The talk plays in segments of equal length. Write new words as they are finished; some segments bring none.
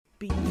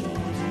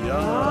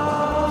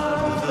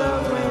beyond the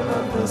rim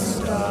of the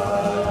starlight.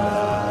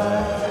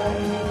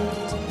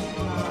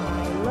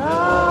 My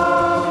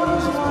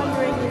love is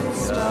wandering in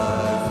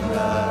starlight.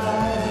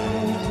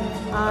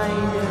 I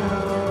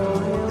know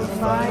he'll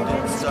find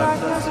its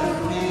darkness with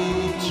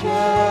beaches.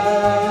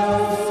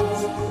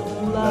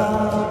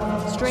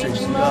 Love,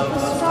 strange love, the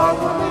star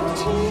woman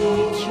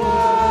teaches.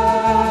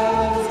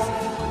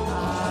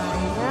 I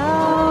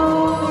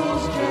know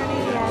his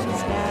journey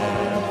ends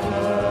never.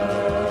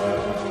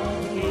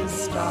 His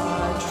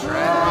Star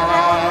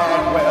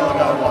Trek will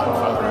go on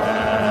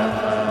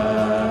forever.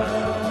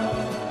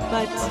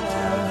 But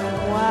tell him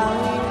while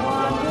he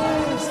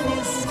wanders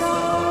his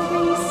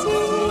starry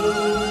sea,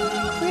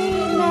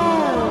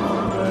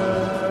 remember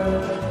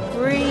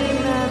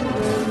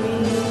me.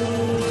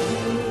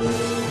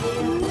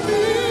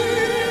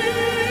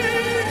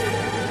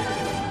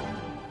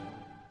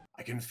 I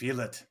can feel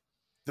it.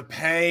 The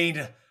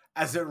pain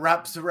as it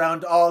wraps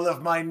around all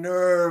of my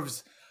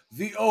nerves.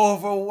 The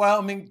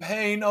overwhelming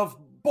pain of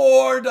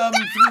boredom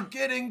through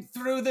getting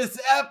through this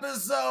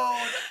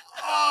episode.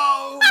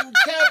 Oh,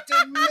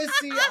 Captain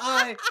Missy,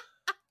 I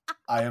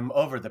am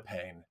over the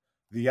pain.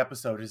 The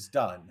episode is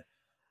done.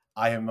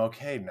 I am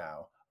okay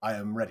now. I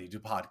am ready to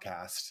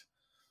podcast.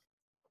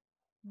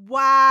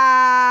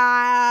 Wow.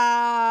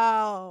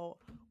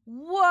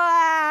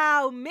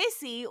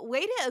 Missy,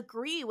 way to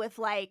agree with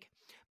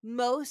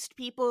most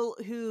people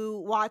who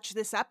watch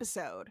this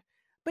episode,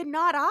 but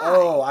not I.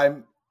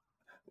 Oh,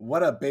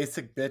 what a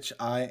basic bitch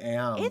I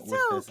am. It's with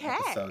okay.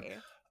 This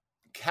episode.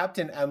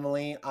 Captain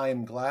Emily, I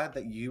am glad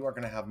that you are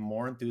going to have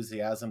more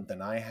enthusiasm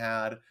than I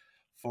had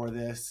for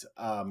this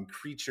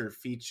creature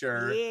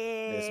feature,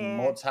 this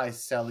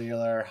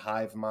multicellular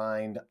hive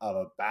mind of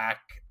a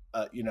back.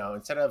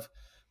 Instead of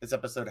this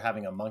episode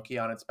having a monkey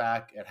on its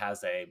back, it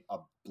has a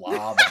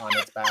blob on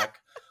its back.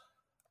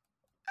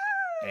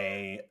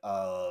 A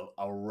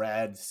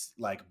red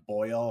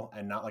boil,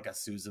 and not like a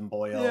Susan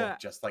boil,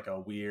 just like a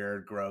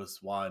weird,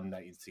 gross one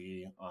that you'd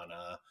see on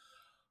a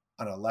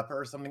leper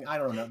or something. I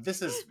don't know.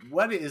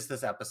 What is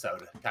this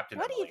episode, Captain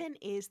Emily? What even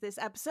is this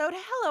episode?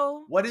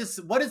 Hello. What is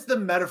the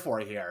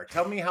metaphor here?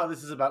 Tell me how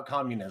this is about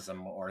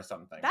communism or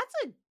something. That's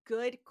a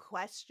good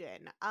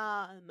question.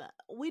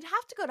 We'd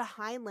have to go to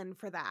Heinlein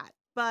for that.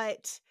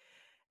 But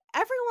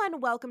everyone,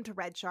 welcome to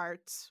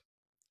Redsharts.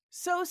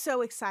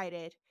 So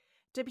excited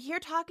to be here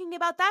talking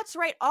about, that's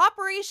right,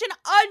 Operation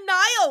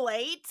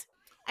Annihilate.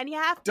 And you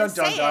have to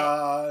say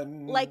it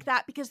like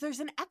that because there's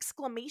an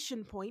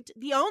exclamation point,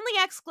 the only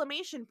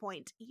exclamation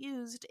point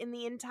used in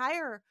the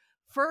entire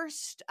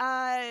first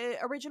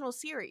original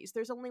series.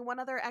 There's only one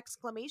other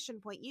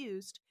exclamation point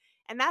used,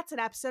 and that's an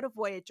episode of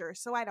Voyager,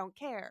 so I don't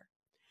care.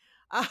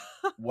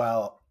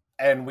 Well,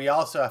 and we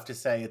also have to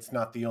say it's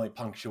not the only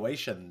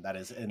punctuation that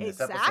is in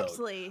this episode.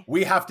 Exactly.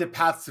 We have to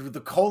pass through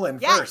the colon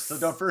first, so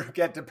don't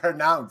forget to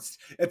pronounce.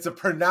 It's a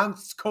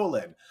pronounced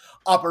colon.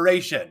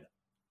 Operation.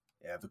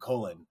 Yeah, the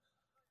colon.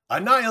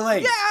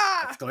 Annihilate!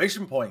 Yeah!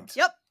 Exclamation point.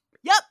 Yep.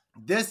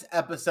 This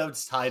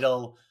episode's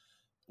title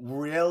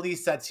really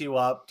sets you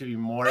up to be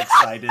more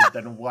excited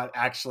than what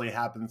actually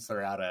happens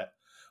throughout it.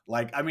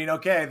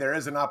 Okay, there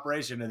is an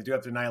operation and they do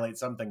have to annihilate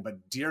something,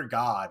 but dear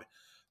God,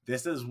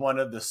 this is one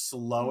of the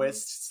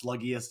slowest,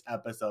 sluggiest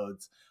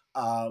episodes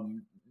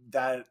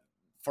that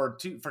for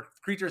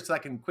creatures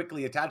that can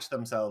quickly attach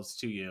themselves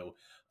to you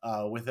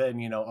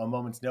within, a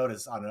moment's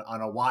notice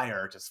on a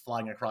wire just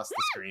flying across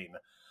the screen.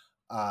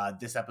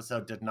 This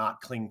episode did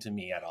not cling to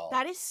me at all.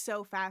 That is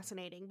so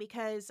fascinating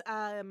because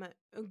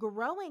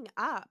growing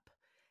up,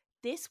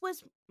 this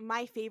was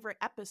my favorite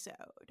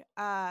episode.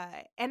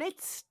 And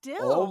it's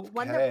still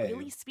one that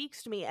really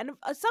speaks to me. And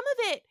some of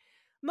it,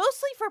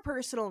 mostly for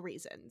personal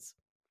reasons.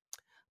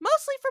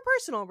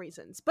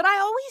 But I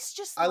always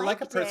just I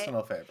like a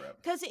personal favorite.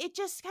 Because it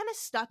just kind of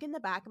stuck in the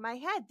back of my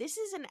head. This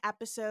is an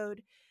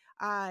episode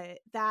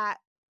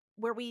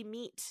where we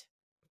meet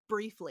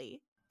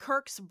briefly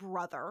Kirk's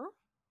brother.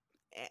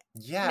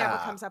 Never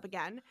comes up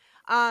again.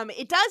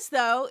 It does,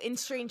 though, in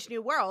Strange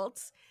New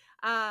Worlds.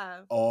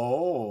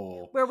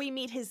 Where we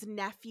meet his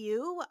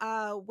nephew,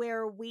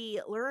 where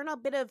we learn a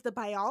bit of the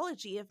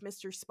biology of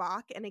Mr.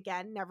 Spock, and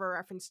again, never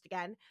referenced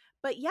again.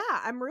 But yeah,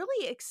 I'm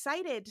really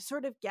excited to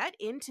sort of get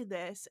into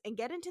this and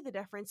get into the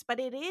difference, but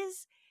it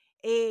is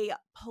a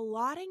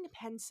plotting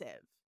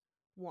pensive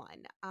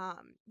one.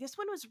 This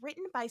one was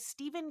written by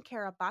Stephen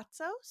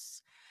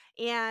Karabatsos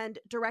and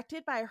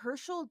directed by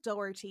Herschel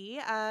Doherty.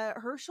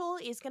 Herschel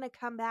is going to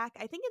come back,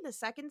 I think, in the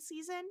second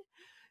season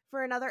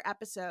for another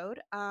episode.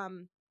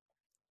 And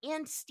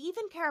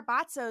Stephen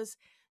Karabatsos,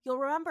 you'll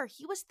remember,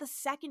 he was the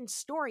second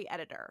story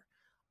editor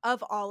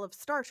of all of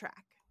Star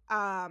Trek.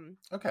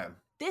 Okay.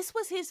 This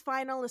was his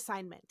final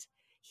assignment.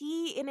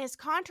 He, in his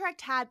contract,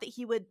 had that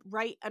he would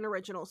write an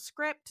original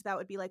script. That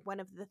would be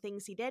one of the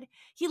things he did.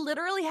 He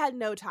literally had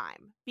no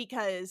time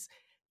because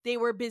they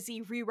were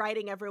busy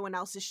rewriting everyone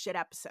else's shit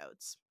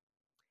episodes.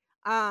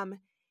 And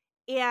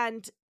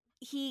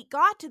he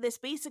got to this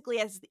basically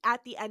as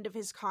at the end of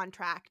his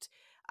contract.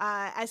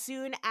 as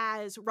soon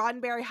as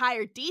Roddenberry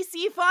hired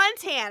DC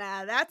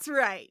Fontana. That's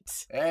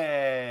right.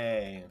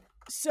 Hey.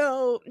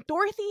 So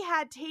Dorothy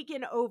had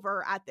taken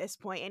over at this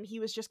point, and he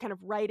was just kind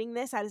of writing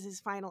this as his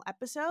final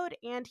episode,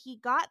 and he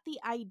got the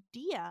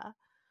idea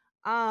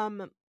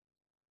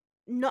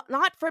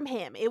not from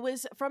him. It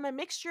was from a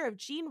mixture of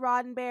Gene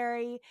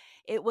Roddenberry.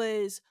 It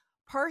was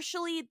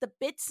partially the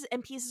bits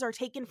and pieces are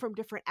taken from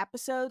different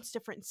episodes,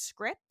 different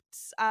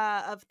scripts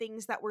of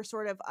things that were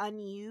sort of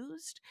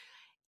unused,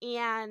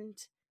 and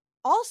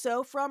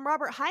also from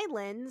Robert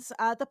Heinlein's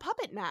The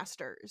Puppet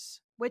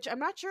Masters, which I'm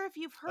not sure if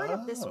you've heard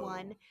of this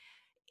one.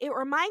 It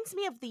reminds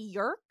me of the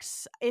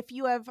Yerks, if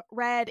you have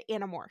read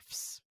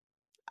Animorphs.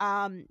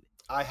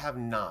 I have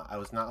not. I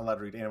was not allowed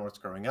to read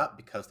Animorphs growing up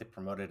because they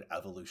promoted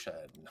evolution.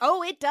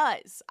 Oh, it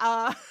does.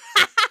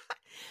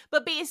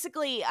 But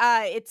basically,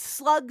 it's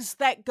slugs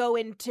that go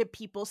into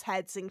people's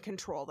heads and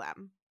control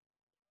them.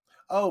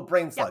 Oh,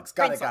 brain slugs.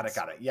 Yeah, got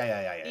it.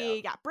 Yeah.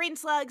 Yeah, brain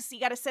slugs. You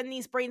got to send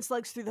these brain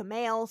slugs through the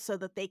mail so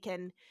that they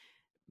can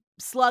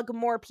slug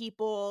more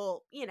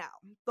people, you know,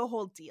 the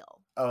whole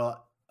deal. Oh,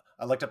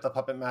 I looked up the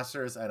Puppet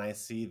Masters and I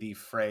see the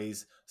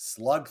phrase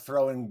slug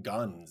throwing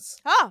guns,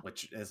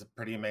 which is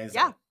pretty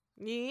amazing.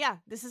 Yeah,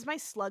 this is my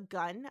slug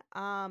gun.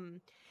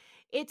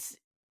 It's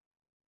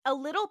a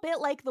little bit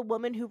like the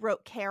woman who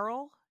wrote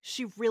Carol.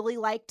 She really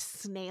liked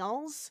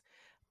snails,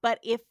 but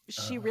if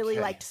she really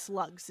liked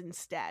slugs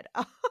instead.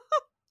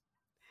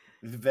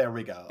 There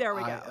we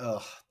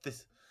go.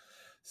 This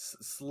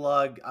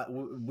slug.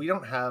 We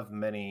don't have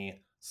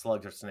many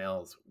slugs or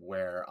snails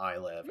where I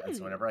live, and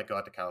so whenever I go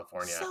out to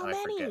California, I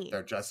forget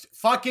they're just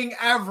fucking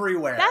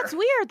everywhere. That's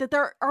weird that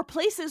there are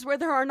places where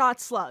there are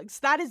not slugs.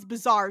 That is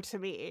bizarre to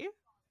me.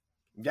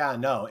 Yeah,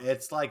 no,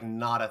 it's like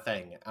not a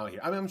thing out here.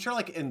 I mean, I'm sure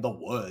like in the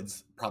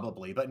woods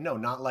probably, but no,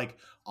 not like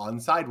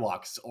on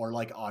sidewalks or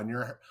like on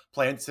your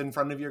plants in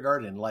front of your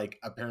garden, like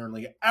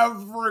apparently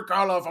every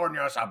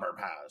California suburb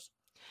has.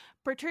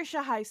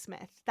 Patricia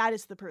Highsmith, that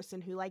is the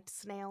person who liked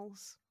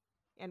snails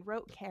and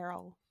wrote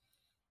Carol.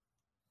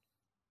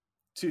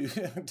 To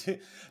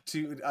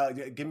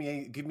give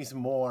me some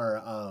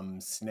more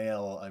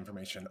snail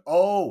information.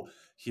 Oh,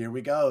 here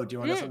we go. Do you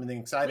want to know something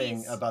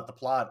exciting about the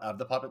plot of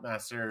the Puppet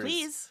Masters?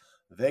 Please.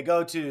 They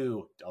go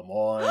to Des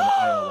Moines,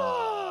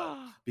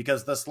 Iowa,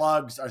 because the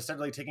slugs are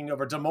steadily taking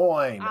over Des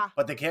Moines,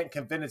 but they can't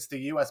convince the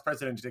U.S.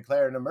 president to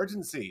declare an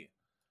emergency.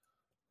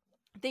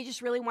 They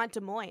just really want Des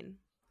Moines.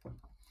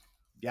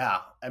 Yeah,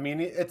 I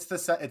mean it's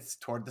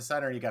toward the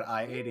center. You got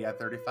I-80 at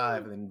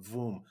 35, and then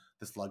boom,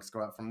 the slugs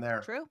go out from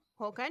there. True,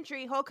 whole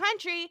country,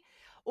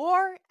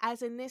 or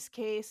as in this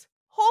case,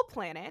 whole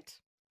planet.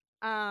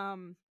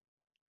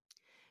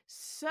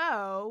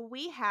 So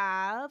we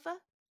have.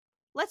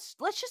 Let's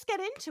just get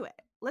into it.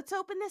 Let's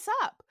open this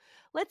up.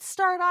 Let's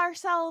start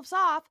ourselves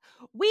off.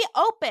 We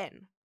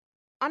open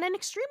on an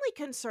extremely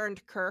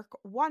concerned Kirk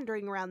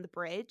wandering around the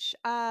bridge.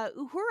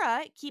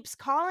 Uhura keeps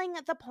calling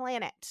the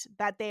planet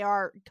that they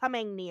are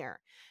coming near,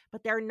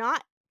 but they're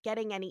not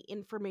getting any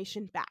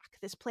information back.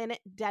 This planet,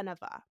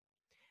 Deneva.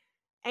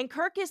 And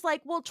Kirk is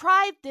like, well,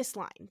 try this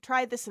line.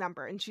 Try this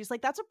number. And she's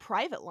like, that's a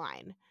private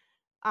line.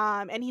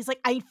 And he's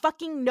like, I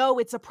fucking know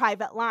it's a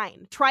private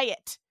line. Try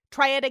it.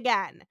 Try it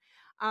again.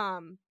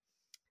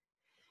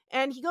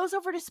 And he goes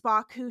over to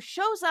Spock, who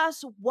shows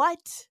us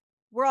what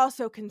we're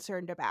also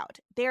concerned about.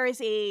 There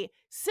is a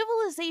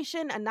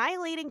civilization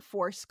annihilating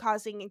force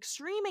causing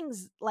extreme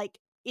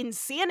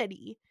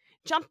insanity,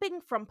 jumping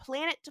from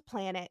planet to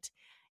planet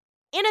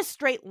in a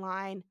straight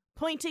line,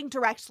 pointing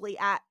directly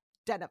at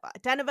Deneva.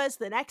 Deneva is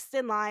the next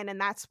in line,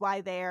 and that's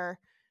why they're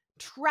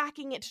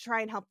tracking it to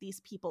try and help these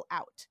people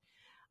out.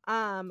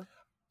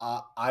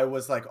 I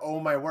was like, oh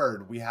my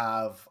word, we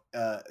have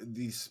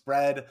the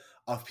spread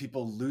of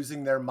people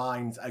losing their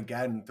minds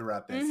again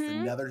throughout this.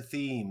 Another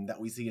theme that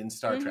we see in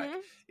Star Trek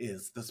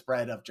is the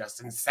spread of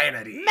just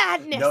insanity.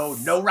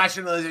 Madness. No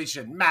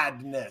rationalization.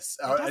 Madness.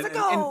 An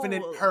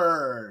infinite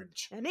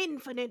purge. An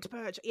infinite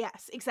purge.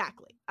 Yes,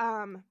 exactly.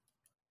 And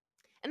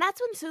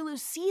that's when Sulu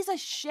sees a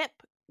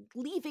ship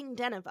leaving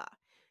Deneva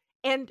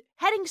and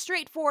heading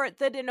straight for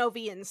the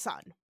Denovian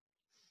sun.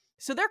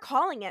 So they're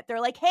calling it.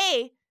 They're like,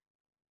 hey,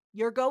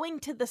 you're going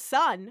to the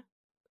sun.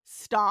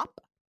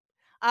 Stop.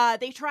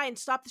 They try and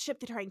stop the ship.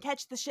 They try and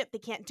catch the ship. They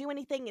can't do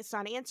anything. It's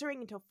not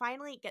answering until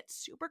finally it gets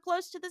super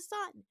close to the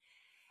sun.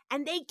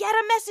 And they get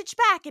a message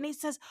back and he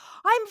says,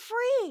 I'm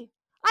free.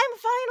 I'm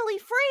finally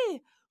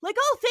free. Like,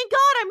 oh, thank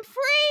God I'm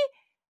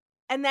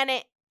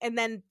free. And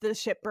then the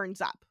ship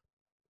burns up.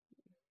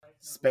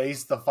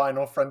 Space, the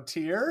final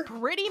frontier?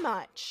 Pretty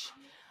much.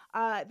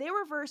 They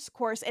reverse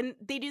course, and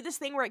they do this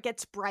thing where it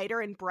gets brighter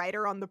and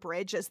brighter on the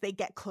bridge as they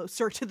get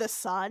closer to the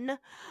sun.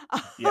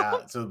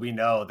 Yeah, so we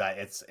know that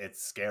it's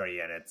scary,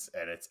 and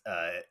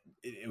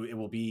it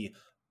will be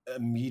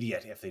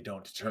immediate if they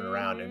don't turn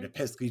around and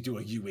basically do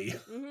a UE.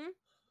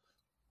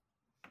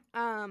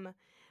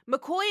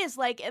 McCoy is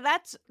like,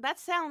 that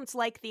sounds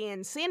like the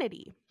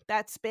insanity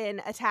that's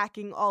been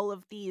attacking all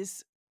of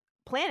these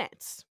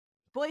planets.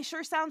 Boy,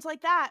 sure sounds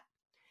like that.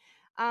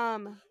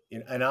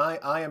 And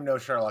I am no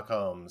Sherlock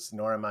Holmes,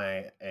 nor am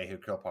I a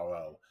Hercule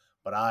Poirot,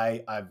 but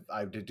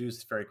I've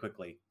deduced very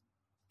quickly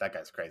that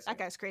guy's crazy. That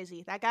guy's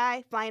crazy. That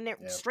guy flying it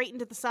straight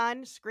into the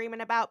sun, screaming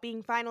about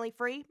being finally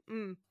free.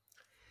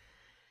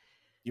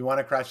 You want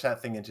to crash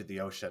that thing into the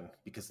ocean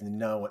because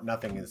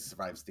nothing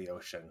survives the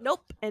ocean.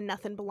 Nope, and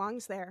nothing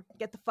belongs there.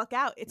 Get the fuck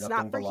out. It's Nothing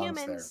not for belongs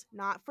humans.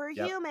 there. Not for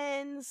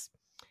humans.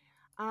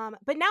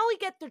 But now we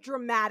get the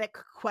dramatic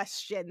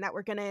question that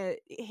we're gonna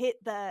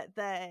hit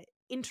the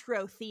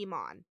intro theme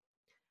on.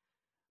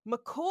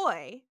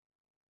 McCoy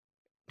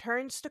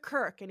turns to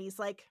Kirk and he's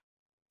like,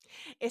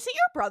 "Isn't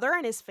your brother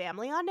and his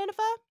family on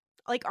Nineveh?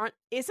 Like,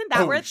 isn't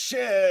that where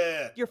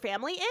shit your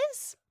family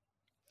is?"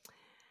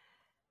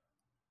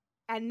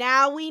 And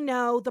now we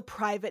know the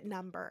private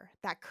number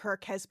that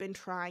Kirk has been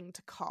trying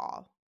to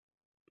call.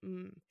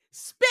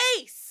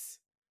 Space!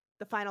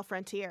 The final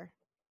frontier.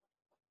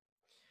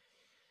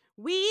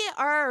 We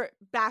are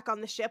back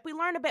on the ship. We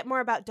learn a bit more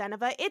about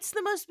Nineveh. It's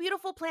the most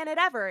beautiful planet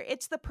ever.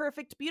 It's the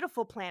perfect,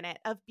 beautiful planet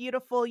of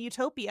beautiful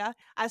utopia,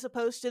 as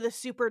opposed to the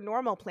super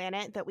normal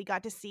planet that we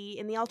got to see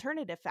in the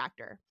alternative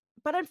factor.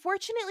 But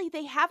unfortunately,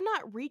 they have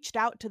not reached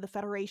out to the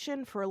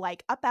Federation for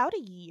like about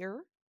a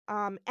year.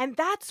 And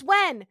that's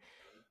when...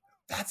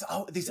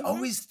 These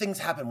always things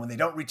happen when they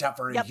don't reach out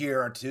for a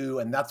year or two,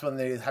 and that's when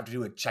they have to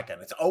do a check-in.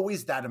 It's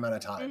always that amount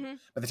of time.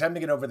 By the time they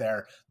get over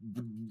there,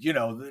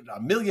 a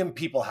million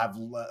people have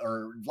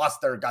lost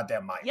their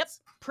goddamn minds. Yep,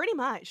 pretty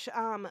much.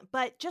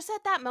 But just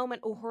at that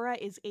moment, Uhura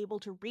is able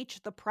to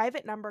reach the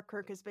private number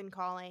Kirk has been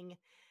calling,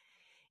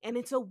 and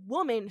it's a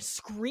woman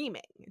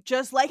screaming,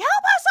 just like, "Help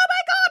us! Oh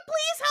my God,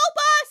 please help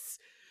us!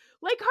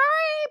 Like,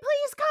 hurry,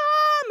 please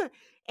come!"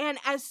 And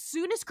as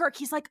soon as Kirk,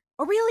 he's like,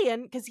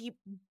 "Aurelian," because he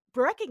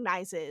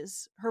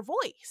recognizes her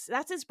voice.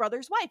 That's his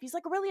brother's wife. He's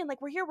like, "Aurelian,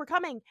 like, we're here, we're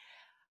coming."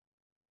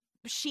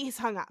 She's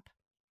hung up.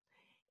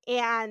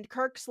 And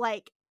Kirk's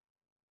like,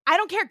 "I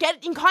don't care,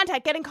 get in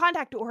contact.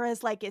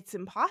 Uhura's like, "It's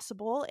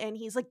impossible." And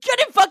he's like, "Get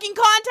in fucking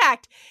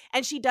contact."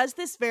 And she does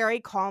this very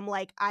calm,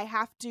 like, "I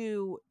have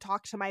to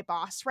talk to my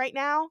boss right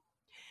now."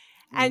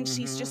 And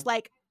she's just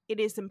like, "It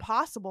is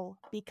impossible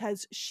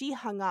because she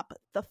hung up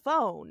the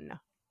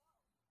phone.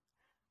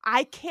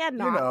 I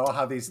cannot you know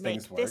how these make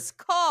things work. This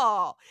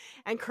call."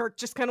 And Kirk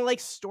just kind of like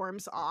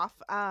storms off.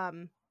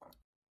 And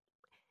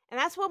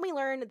that's when we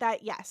learn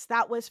that, yes,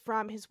 that was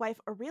from his wife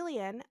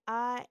Aurelian.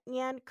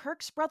 And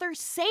Kirk's brother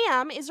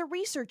Sam is a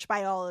research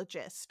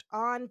biologist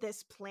on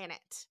this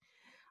planet.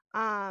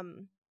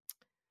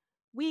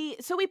 We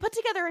put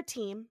together a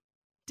team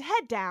to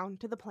head down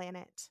to the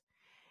planet.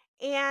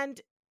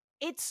 And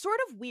it's sort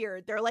of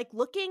weird. They're like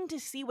looking to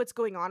see what's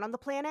going on the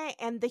planet,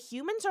 and the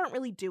humans aren't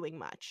really doing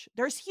much.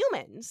 There's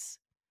humans,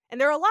 and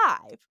they're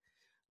alive,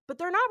 but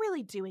they're not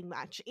really doing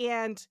much.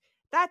 And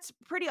that's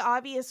pretty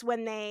obvious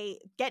when they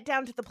get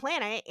down to the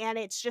planet, and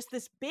it's just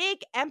this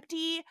big,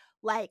 empty,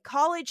 like,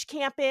 college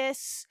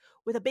campus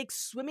with a big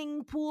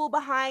swimming pool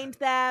behind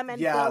them and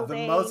buildings.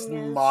 The most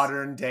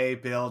modern day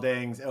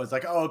buildings. It was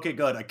like, oh, okay,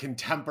 good. A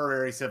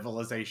contemporary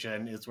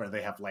civilization is where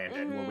they have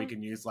landed, where we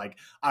can use, like,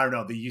 I don't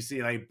know, the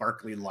UCLA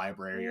Berkeley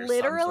Library or some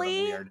sort of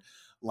weird,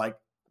 like,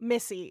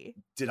 Missy.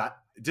 Did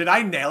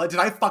I nail it? Did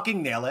I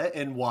fucking nail it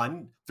in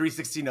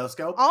 360 no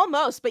scope?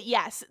 Almost, but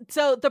yes.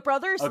 So the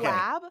brothers'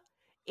 lab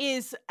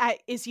is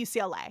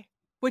UCLA.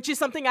 Which is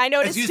something I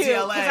noticed too,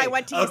 because I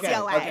went to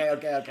UCLA.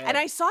 Okay. And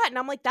I saw it, and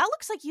I'm like, that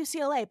looks like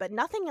UCLA, but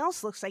nothing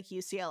else looks like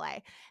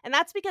UCLA. And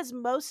that's because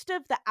most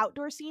of the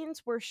outdoor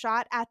scenes were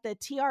shot at the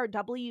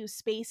TRW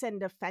Space and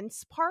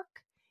Defense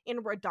Park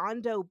in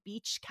Redondo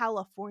Beach,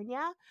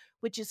 California,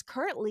 which is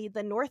currently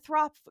the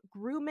Northrop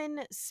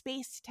Grumman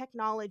Space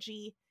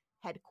Technology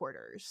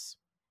headquarters.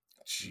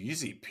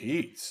 Jeezy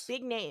Pete's.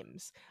 Big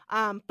names.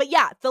 But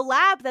yeah, the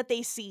lab that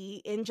they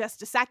see in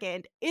just a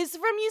second is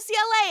from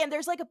UCLA, and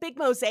there's like a big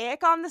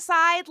mosaic on the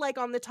side, like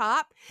on the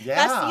top.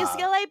 Yeah. That's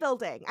the UCLA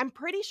building. I'm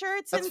pretty sure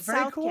it's in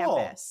South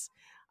Campus.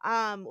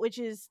 Which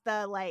is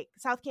the, like,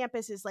 South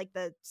Campus is like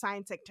the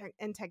science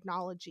and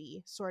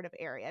technology sort of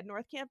area.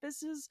 North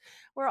Campus is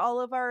where all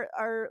of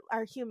our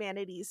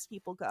humanities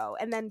people go.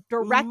 And then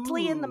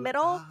directly in the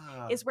middle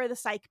is where the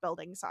psych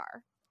buildings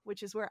are,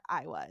 which is where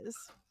I was.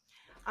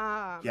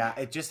 Yeah,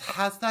 it just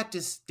has that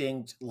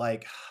distinct,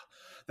 like,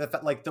 the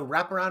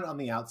wraparound on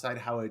the outside,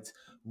 how it's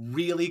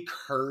really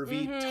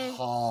curvy,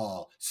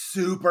 tall,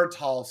 super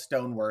tall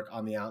stonework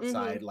on the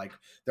outside. Like,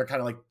 they're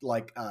kind of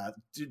like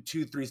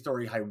 2-3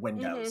 story high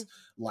windows.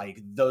 Like,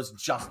 those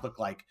just look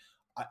like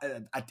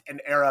an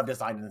era of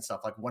design and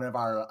stuff. Like, one of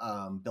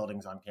our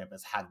buildings on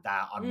campus had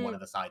that on one of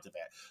the sides of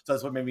it. So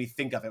that's what made me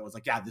think of it. Was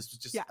like, yeah, this was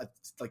just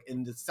like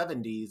in the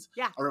 70s,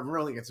 or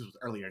really, it was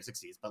earlier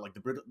 60s. But like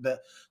the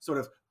sort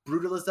of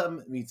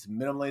brutalism meets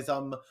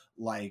minimalism,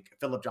 like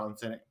Philip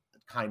Johnson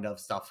kind of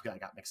stuff that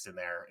got mixed in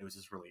there. It was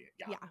just really,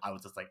 I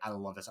was just like, I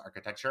love this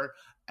architecture,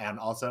 and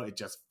also it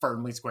just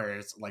firmly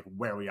squares like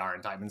where we are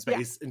in time and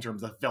space in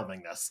terms of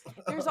filming this.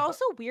 There's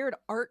also weird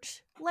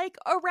art like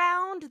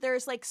around.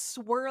 There's like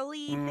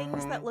swirly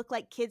things that look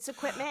like kids'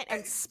 equipment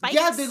and spikes.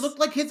 Yeah, they look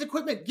like kids'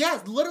 equipment.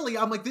 Yes, literally.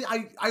 I'm like,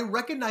 I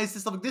recognize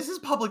this. I'm like, this is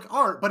public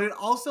art, but it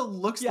also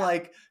looks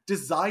like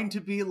designed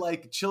to be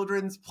like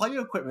children's play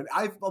equipment.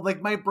 I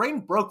like my brain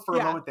broke for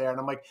a moment there, and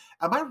I'm like,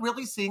 am I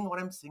really seeing what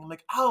I'm seeing? I'm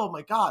like, oh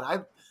my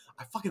god,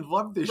 I fucking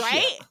love this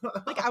shit.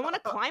 Like, I want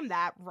to climb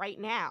that right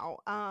now.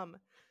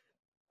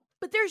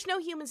 But there's no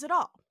humans at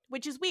all,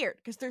 which is weird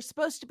because there's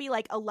supposed to be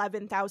like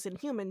 11,000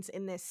 humans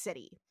in this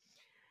city.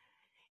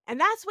 And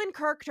that's when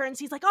Kirk turns,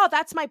 he's like, oh,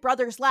 that's my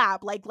brother's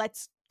lab. Like,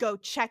 let's go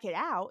check it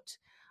out.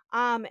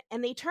 And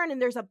they turn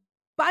and there's a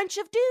bunch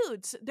of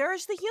dudes.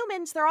 There's the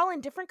humans. They're all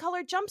in different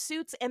colored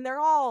jumpsuits and they're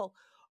all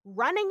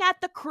running at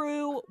the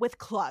crew with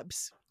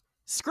clubs,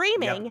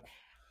 screaming,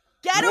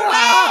 get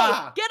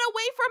away! Get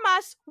away from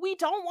us! We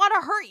don't want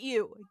to hurt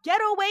you!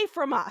 Get away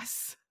from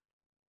us!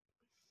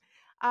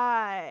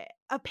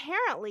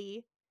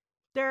 Apparently,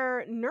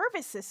 their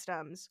nervous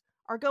systems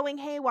are going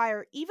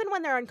haywire even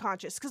when they're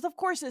unconscious. Because, of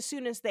course, as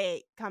soon as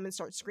they come and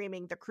start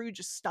screaming, the crew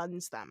just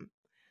stuns them.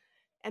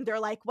 And they're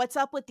like, what's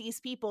up with these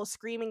people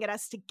screaming at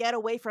us to get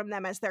away from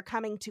them as they're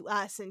coming to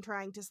us and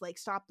trying to, like,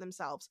 stop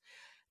themselves?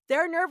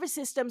 Their nervous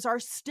systems are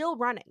still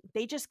running.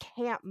 They just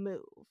can't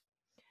move.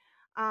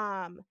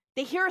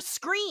 They hear a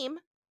scream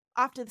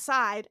off to the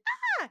side,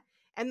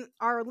 and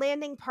our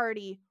landing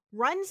party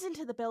runs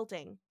into the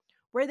building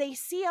where they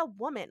see a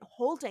woman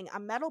holding a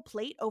metal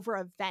plate over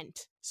a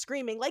vent,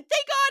 screaming like, they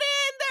got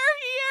in! They're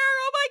here!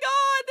 Oh my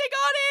god, they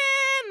got in!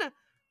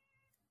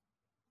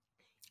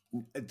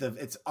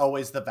 It's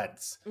always the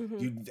vents.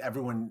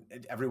 Everyone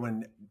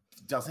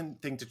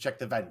doesn't think to check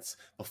the vents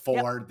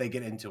before they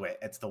get into it.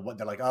 It's they're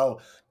like, oh,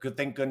 good,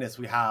 thank goodness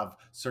we have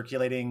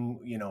circulating,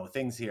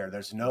 things here.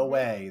 There's no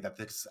way that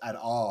this at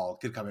all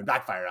could come and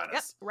backfire on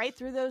us. Right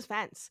through those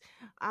vents.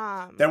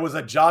 There was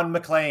a John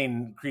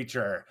McClane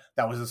creature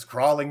that was just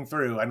crawling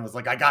through and was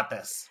like, I got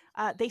this.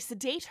 They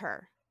sedate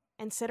her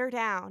and sit her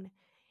down.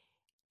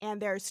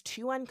 And there's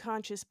 2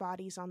 unconscious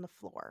bodies on the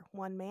floor,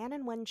 1 man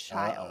and 1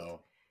 child.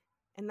 Uh-oh.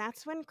 And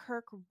that's when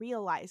Kirk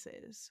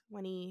realizes,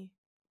 when he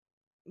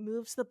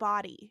moves the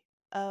body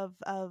of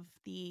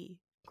the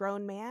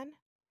grown man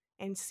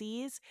and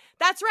sees,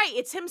 that's right,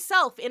 it's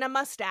himself in a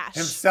mustache.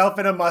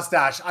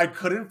 I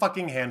couldn't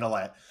fucking handle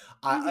it.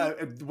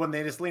 When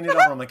they just leaned it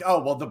over, I'm like,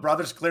 oh, well, the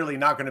brother's clearly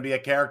not going to be a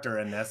character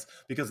in this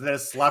because they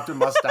just slapped a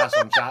mustache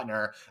on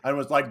Shatner and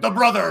was like, the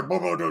brother.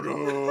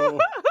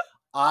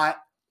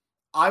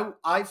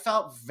 I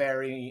felt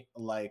very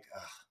like...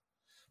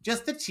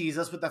 just to tease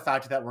us with the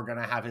fact that we're going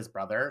to have his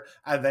brother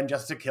and then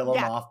just to kill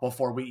him off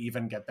before we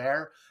even get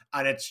there.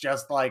 And it's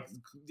just like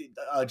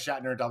a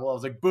Shatner double. I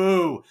was like,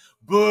 boo,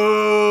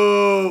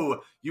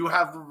 boo. You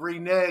have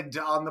reneged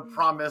on the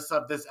promise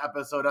of this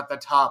episode at the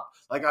top.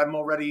 Like, I'm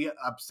already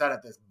upset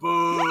at this.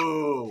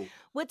 Boo.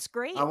 What's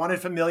great? I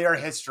wanted familiar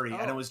history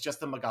and it was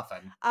just a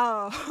MacGuffin.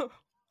 Oh,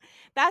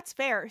 that's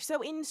fair.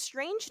 So in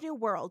Strange New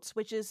Worlds,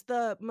 which is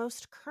the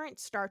most current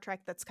Star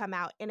Trek that's come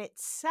out, and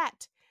it's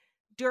set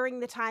during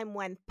the time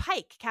when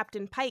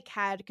Captain Pike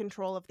had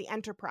control of the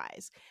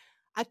Enterprise.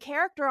 A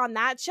character on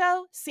that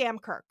show, Sam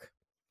Kirk.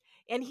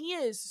 And he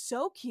is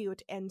so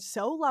cute and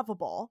so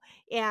lovable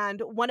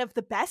and one of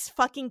the best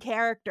fucking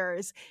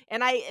characters.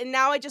 And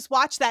now I just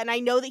watched that and I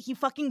know that he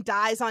fucking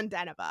dies on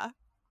Deneva.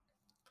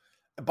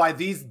 By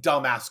these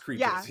dumbass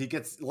creatures. Yeah. He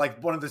gets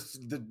like one of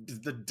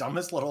the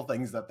dumbest little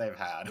things that they've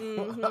had.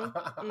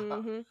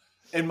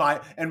 In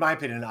my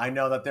opinion, I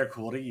know that they're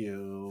cool to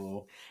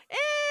you.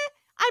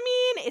 I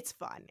mean, it's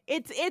fun.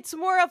 It's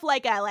more of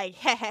like a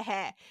heh heh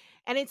heh.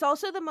 And it's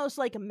also the most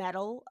like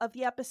metal of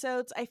the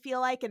episodes, I feel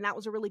like, and that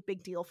was a really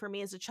big deal for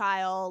me as a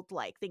child,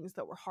 like things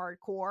that were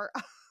hardcore.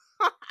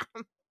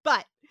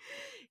 But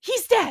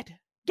he's dead.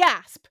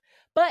 Gasp.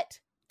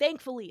 But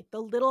thankfully,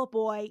 the little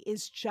boy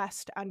is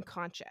just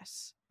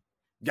unconscious.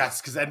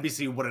 Yes, because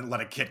NBC wouldn't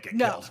let a kid get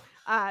killed.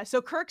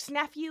 So Kirk's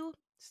nephew,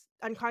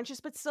 unconscious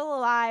but still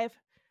alive.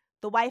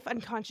 The wife,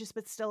 unconscious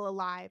but still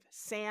alive.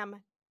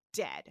 Sam,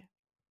 dead.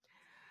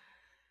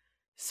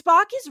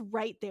 Spock is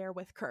right there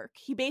with Kirk.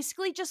 He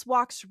basically just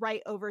walks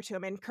right over to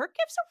him, and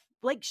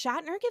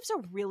Shatner gives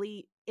a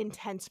really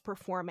intense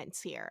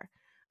performance here.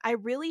 I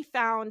really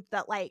found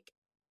that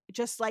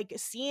just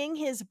seeing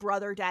his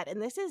brother dead,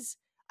 and this is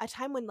a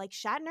time when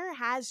Shatner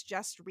has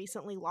just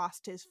recently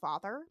lost his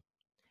father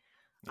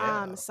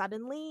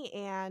suddenly,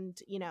 and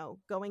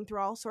going through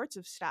all sorts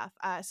of stuff.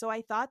 So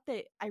I thought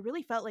that I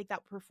really felt like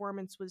that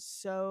performance was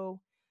so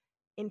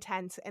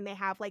intense, and they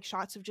have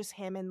shots of just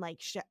him and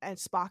and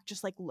Spock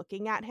just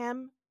looking at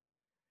him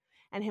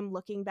and him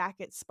looking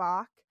back at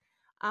Spock,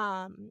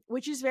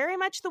 which is very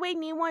much the way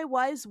Nimoy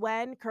was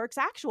when Kirk's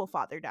actual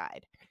father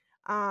died.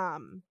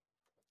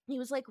 He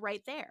was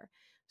right there.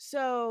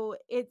 So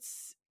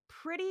it's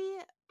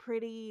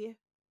pretty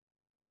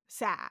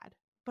sad,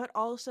 but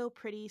also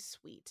pretty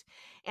sweet.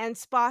 And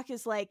Spock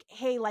is like,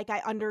 hey,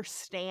 I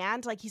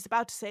understand. He's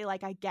about to say,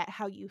 I get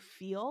how you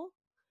feel.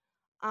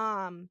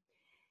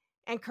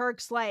 And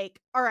Kirk's like,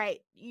 all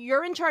right,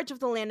 you're in charge of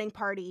the landing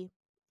party.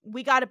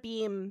 we got to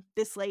beam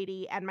this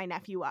lady and my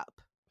nephew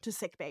up to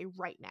sickbay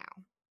right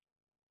now.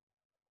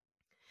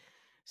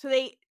 So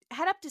they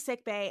head up to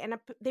sickbay, and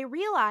they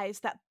realize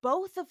that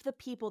both of the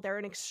people, they're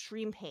in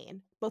extreme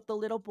pain, both the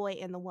little boy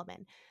and the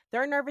woman.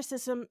 Their nervous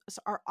systems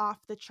are off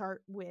the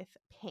chart with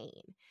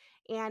pain.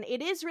 And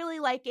it is really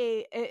like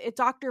a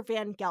Dr.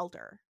 Van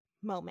Gelder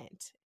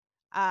moment.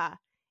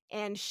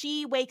 And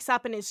she wakes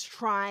up and is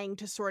trying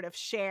to sort of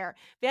share.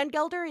 Van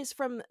Gelder is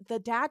from The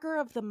Dagger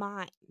of the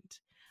Mind.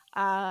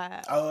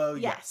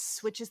 Yes,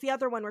 which is the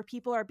other one where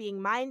people are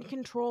being mind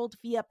controlled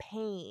via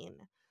pain.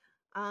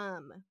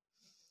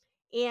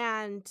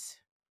 And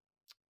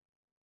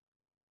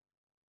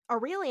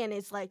Aurelian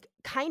is like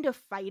kind of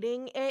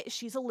fighting it.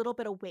 She's a little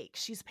bit awake.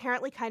 She's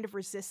apparently kind of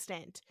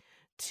resistant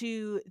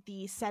to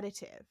the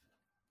sedative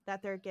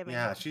that they're giving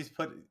her.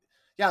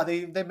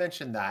 They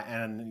mentioned that,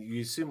 and you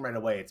assume right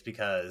away it's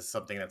because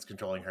something that's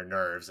controlling her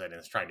nerves and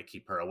is trying to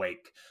keep her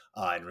awake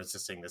and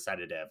resisting the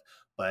sedative.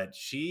 But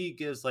she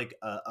gives like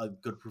a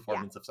good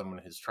performance of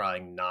someone who's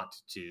trying not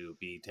to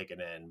be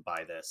taken in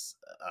by this,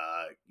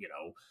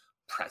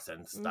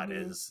 presence that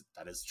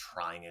is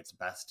trying its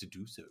best to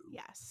do so.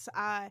 Yes.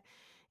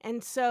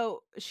 And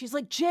so she's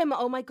like, Jim,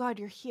 oh my God,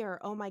 you're here.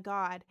 Oh my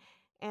God.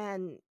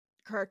 And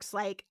Kirk's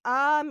like,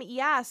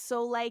 yeah,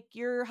 so like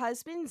your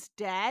husband's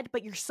dead,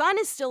 but your son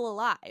is still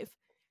alive.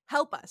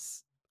 Help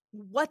us.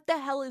 What the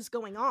hell is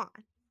going on?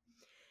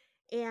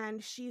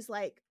 And she's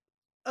like,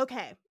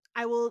 okay,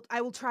 I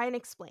will try and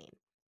explain.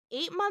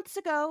 8 months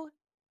ago,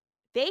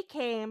 they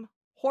came,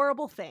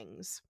 horrible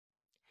things.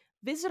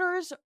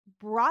 Visitors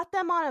brought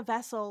them on a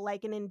vessel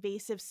like an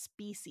invasive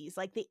species,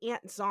 like the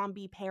ant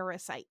zombie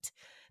parasite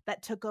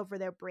that took over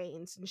their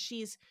brains. And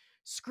she's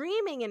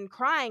screaming and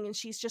crying, and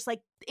she's just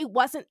like, it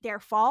wasn't their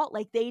fault.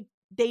 Like they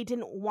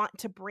didn't want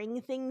to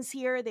bring things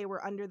here. They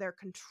were under their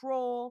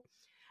control.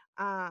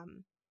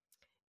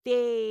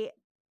 They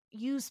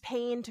use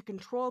pain to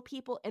control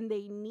people, and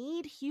they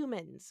need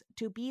humans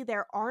to be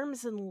their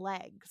arms and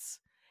legs.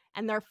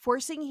 And they're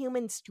forcing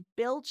humans to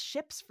build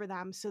ships for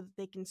them so that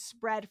they can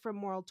spread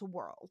from world to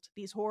world,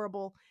 these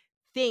horrible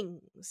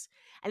things.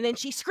 And then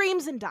she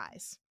screams and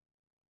dies.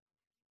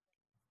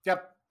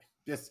 Yep.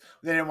 Just,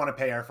 they didn't want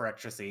to pay her for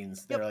extra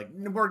scenes. They're like,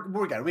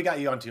 we're good. We got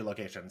you on 2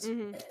 locations.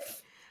 Mm-hmm.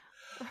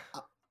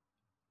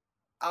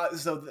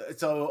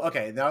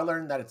 Okay, now I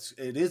learned that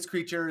it is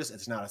creatures.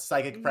 It's not a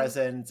psychic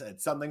presence.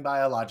 It's something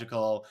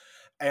biological.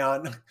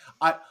 And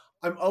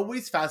I'm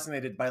always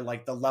fascinated by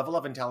like the level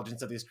of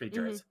intelligence of these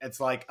creatures.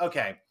 It's like,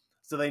 okay,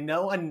 so they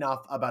know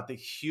enough about the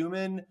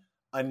human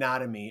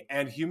anatomy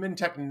and human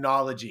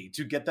technology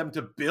to get them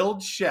to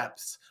build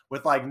ships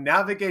with like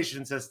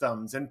navigation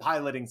systems and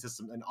piloting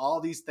systems and all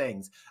these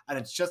things. And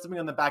it's just something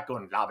on the back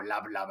going blah, blah,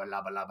 blah, blah,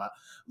 blah, blah, blah.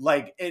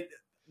 Like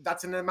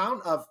that's an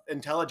amount of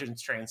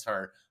intelligence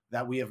transfer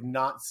that we have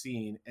not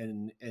seen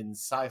in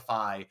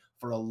sci-fi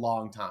for a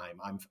long time.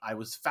 I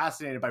was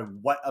fascinated by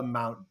what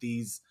amount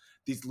these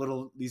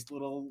little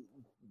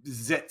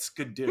zits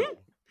could do.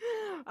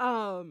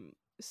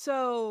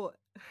 So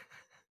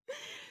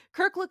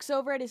Kirk looks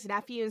over at his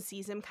nephew and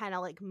sees him kind of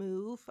like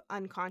move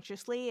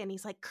unconsciously, and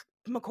he's like,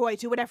 McCoy,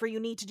 do whatever you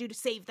need to do to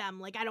save them.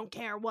 Like, I don't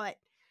care what.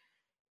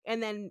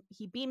 And then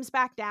he beams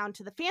back down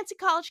to the fancy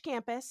college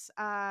campus,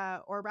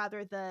 or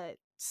rather the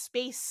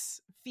space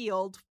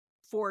field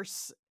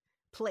force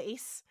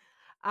place,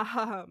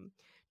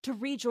 to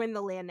rejoin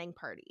the landing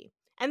party.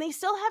 And they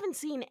still haven't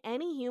seen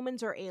any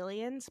humans or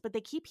aliens, but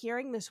they keep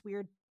hearing this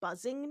weird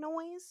buzzing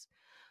noise.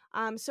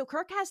 So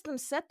Kirk has them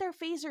set their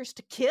phasers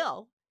to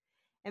kill,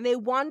 and they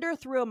wander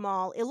through a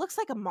mall. It looks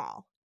like a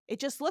mall. It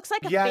just looks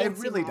like a fancy it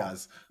really mall.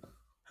 Does.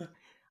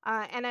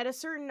 And at a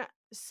certain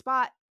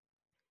spot,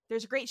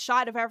 there's a great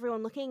shot of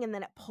everyone looking, and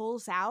then it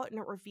pulls out, and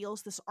it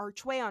reveals this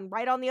archway.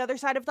 Right on the other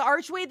side of the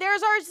archway,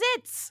 there's our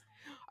zits!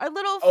 Our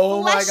little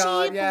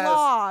fleshy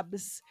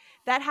blobs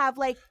that have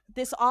like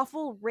this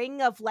awful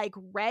ring of like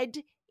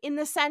red in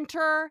the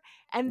center,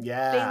 and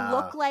they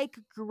look like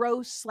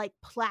gross like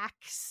plaque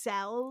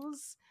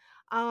cells.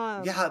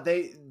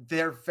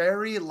 They're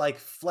very like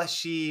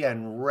fleshy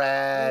and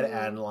red,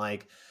 and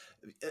like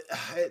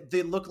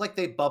they look like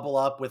they bubble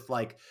up with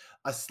like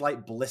a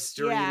slight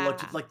blistery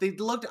look. Like they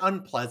looked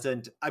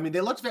unpleasant. I mean,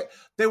 they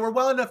were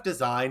well enough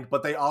designed,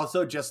 but they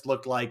also just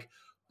looked like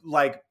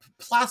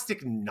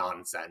plastic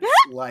nonsense,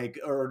 like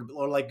or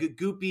like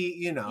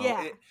goopy,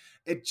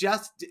 it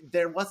just,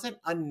 there wasn't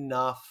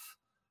enough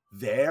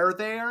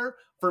there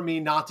for me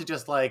not to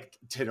just like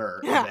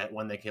titter a bit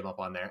when they came up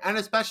on there. And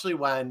especially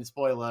when,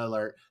 spoiler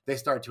alert, they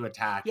start to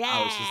attack.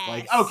 I was just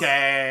like,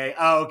 okay.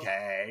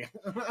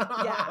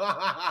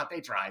 They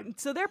tried.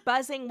 So they're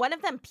buzzing. One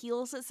of them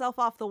peels itself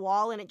off the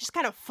wall and it just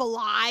kind of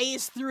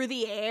flies through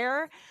the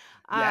air.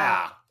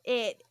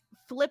 It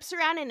flips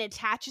around and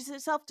attaches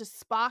itself to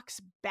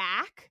Spock's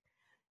back,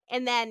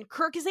 and then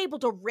Kirk is able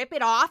to rip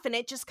it off and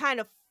it just kind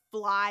of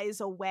flies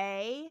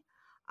away.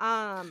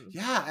 And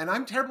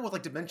I'm terrible with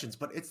like dimensions,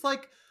 but it's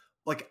like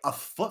like a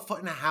foot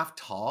and a half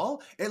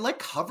tall. It like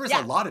covers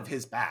Yeah. a lot of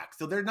his back.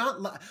 So they're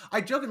not, I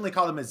jokingly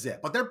call them a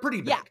zip, but they're pretty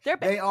big. Yeah, they're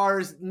big. They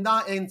are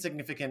not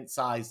insignificant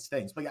sized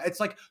things, but yeah, it's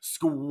like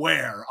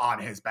square on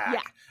his back.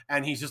 Yeah.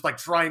 And he's just like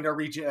trying to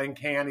reach it and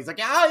can. He's like,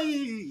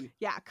 ay!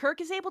 Yeah,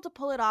 Kirk is able to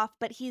pull it off,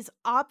 but he's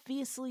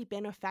obviously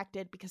been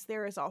affected because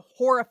there is a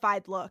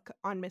horrified look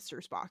on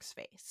Mr. Spock's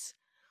face.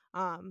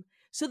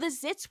 So the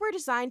zits were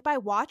designed by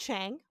Hua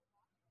Chang,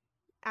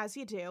 as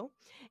you do,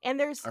 and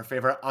there's Our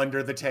favorite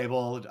under the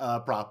table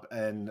prop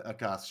and a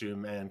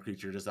costume and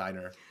creature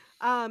designer.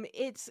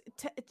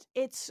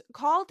 It's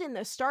called in the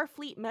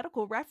Starfleet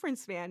Medical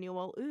Reference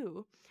Manual,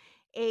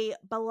 a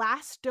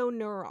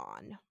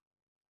blastoneuron.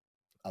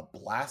 A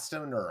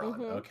blastoneuron.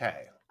 Mhm.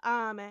 Okay.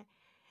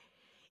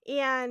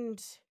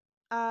 And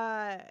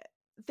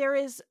there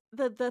is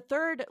the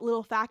third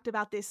little fact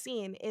about this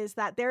scene is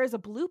that there is a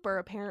blooper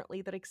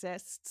apparently that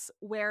exists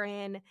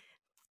wherein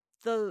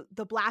the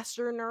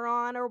blaster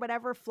neuron or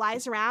whatever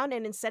flies around,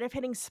 and instead of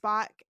hitting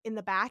Spock in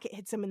the back, it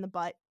hits him in the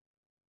butt.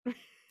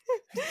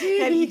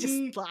 And he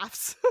just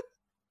laughs.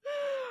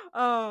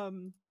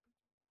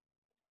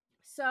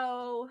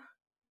 So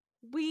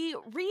we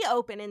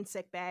reopen in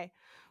sickbay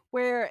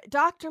where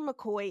Dr.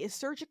 McCoy is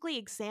surgically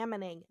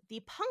examining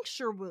the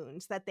puncture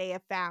wounds that they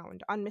have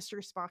found on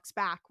Mr. Spock's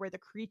back where the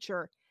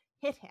creature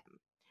hit him.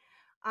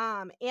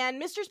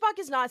 And Mr. Spock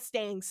is not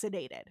staying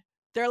sedated.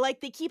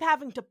 They keep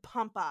having to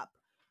pump up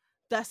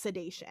the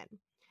sedation.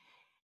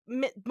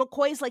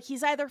 McCoy's like,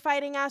 he's either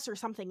fighting us or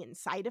something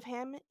inside of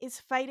him is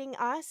fighting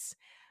us,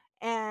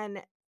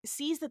 and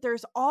sees that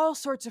there's all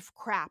sorts of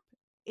crap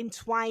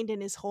entwined in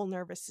his whole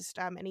nervous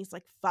system, and he's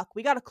like, fuck,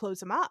 we gotta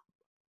close him up.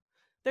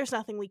 There's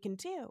nothing we can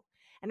do.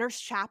 And Nurse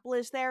Chapel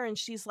is there, and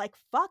she's like,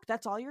 fuck,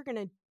 that's all you're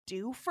gonna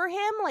do for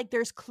him? Like,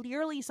 there's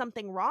clearly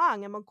something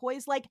wrong. And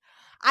McCoy's like,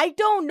 I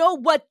don't know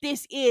what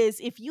this is.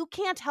 If you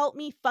can't help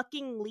me,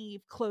 fucking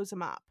leave. Close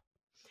him up.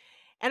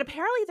 And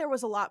apparently there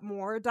was a lot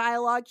more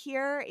dialogue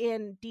here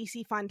in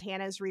DC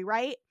Fontana's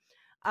rewrite.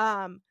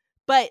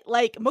 But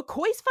like,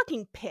 McCoy's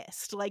fucking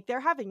pissed. Like,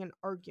 they're having an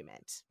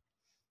argument.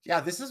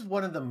 Yeah, this is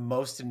one of the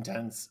most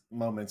intense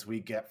moments we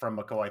get from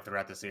McCoy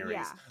throughout the series.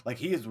 Yeah. Like,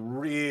 he is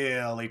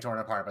really torn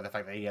apart by the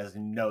fact that he has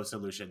no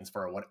solutions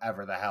for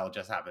whatever the hell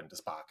just happened to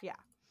Spock. Yeah.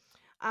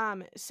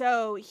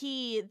 So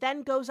he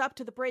then goes up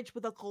to the bridge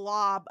with a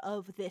glob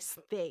of this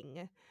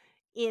thing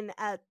in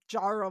a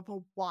jar of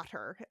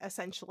water,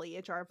 essentially,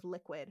 a jar of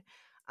liquid.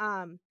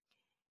 And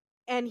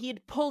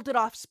he'd pulled it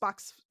off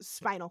Spock's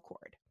spinal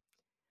cord.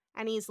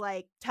 And he's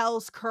like,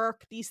 tells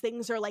Kirk, these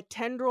things are like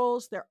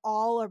tendrils. They're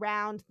all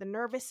around the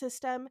nervous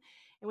system.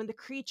 And when the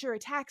creature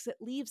attacks, it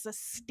leaves a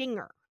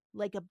stinger,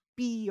 like a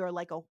bee or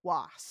like a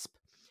wasp.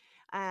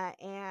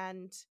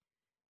 And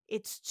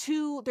there's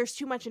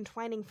too much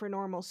entwining for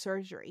normal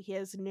surgery. He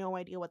has no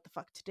idea what the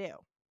fuck to do.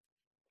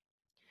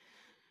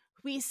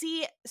 We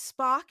see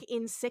Spock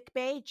in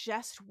sickbay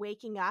just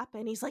waking up,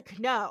 and he's like,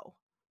 no.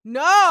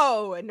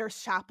 And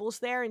Nurse Chapel's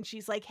there, and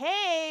she's like,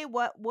 hey,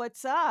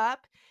 what's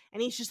up?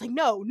 And he's just like,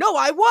 no,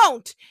 I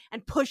won't,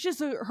 and pushes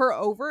her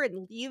over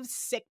and leaves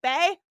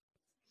sickbay.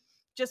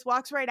 Just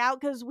walks right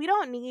out, because we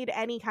don't need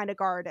any kind of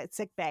guard at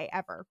sickbay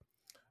ever.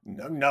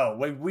 No.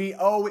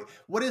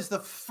 What is the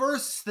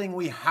first thing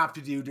we have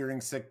to do during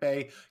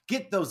sickbay?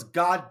 Get those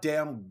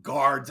goddamn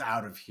guards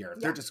out of here.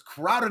 Yeah. They're just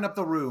crowding up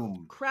the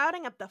room.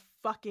 Crowding up the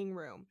fucking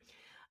room.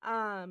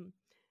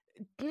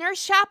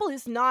 Nurse Chapel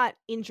is not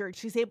injured.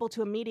 She's able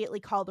to immediately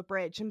call the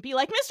bridge and be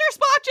like, Mr.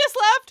 Spock just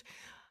left!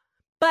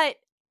 But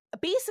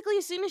basically,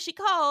 as soon as she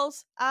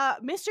calls,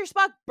 Mr.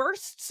 Spock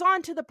bursts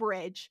onto the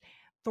bridge,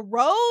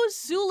 throws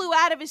Sulu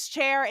out of his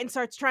chair, and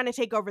starts trying to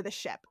take over the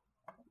ship.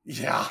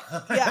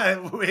 Yeah.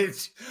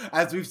 Which,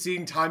 as we've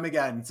seen time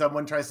again,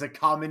 someone tries to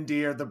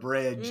commandeer the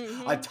bridge,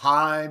 a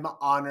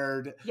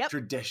time-honored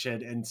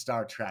tradition in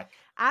Star Trek.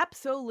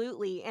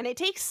 Absolutely. And it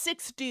takes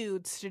 6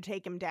 dudes to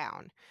take him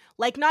down.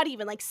 Like, not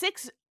even, like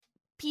 6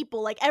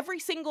 people, like every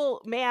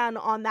single man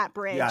on that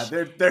bridge. Yeah,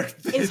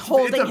 is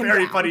holding him it's a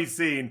very down. funny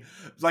scene.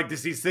 Like to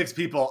see 6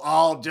 people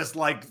all just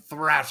like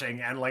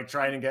thrashing and like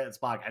trying to get at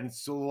Spock, and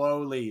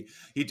slowly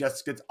he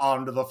just gets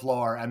onto the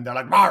floor, and they're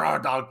like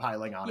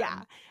dogpiling on him.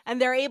 Yeah,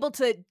 and they're able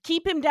to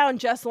keep him down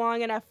just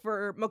long enough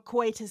for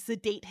McCoy to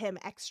sedate him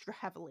extra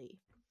heavily.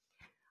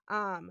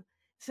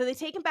 So they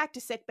take him back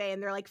to sickbay,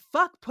 and they're like,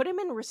 fuck, put him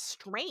in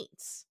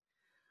restraints.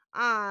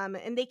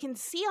 And they can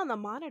see on the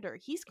monitor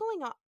he's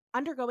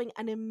undergoing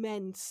an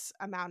immense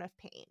amount of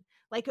pain,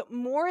 like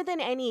more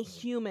than any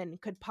human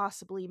could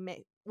possibly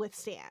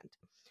withstand.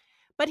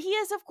 But he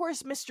is, of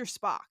course, Mr.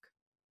 Spock.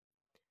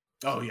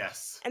 Oh,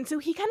 yes. And so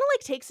he kind of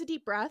like takes a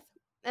deep breath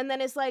and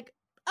then is like,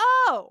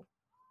 oh,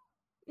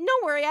 no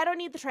worry, I don't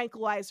need the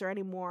tranquilizer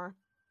anymore.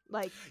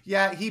 Like,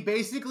 yeah, he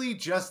basically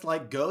just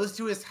like goes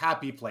to his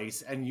happy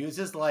place and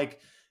uses like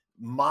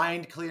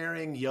mind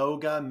clearing,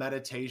 yoga,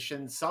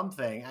 meditation,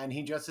 something. And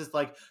he just is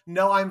like,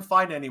 no, I'm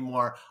fine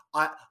anymore.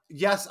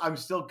 Yes, I'm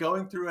still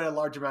going through a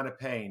large amount of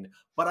pain,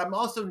 but I'm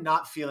also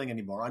not feeling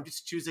anymore. I'm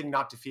just choosing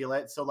not to feel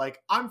it. So like,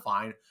 I'm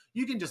fine.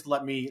 You can just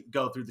let me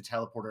go through the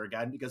teleporter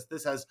again, because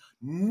this has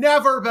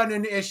never been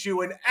an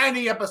issue in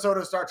any episode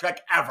of Star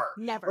Trek ever.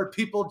 Never. Where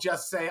people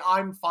just say,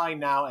 I'm fine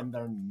now, and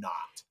they're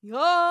not.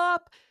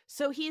 Yup.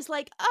 So he's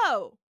like,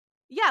 oh,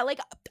 yeah, like,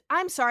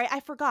 I'm sorry,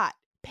 I forgot.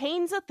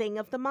 Pain's a thing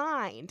of the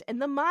mind, and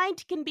the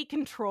mind can be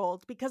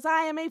controlled because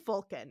I am a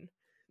Vulcan.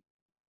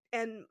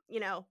 And,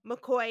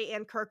 McCoy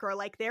and Kirk are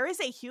like, there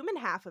is a human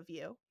half of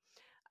you.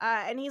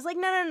 And he's like,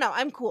 no,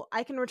 I'm cool.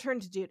 I can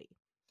return to duty.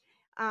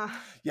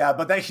 Yeah,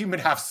 but that human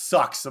half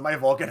sucks, so my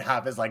Vulcan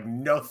half is like,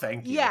 no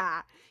thank you.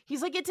 Yeah.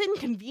 He's like, it's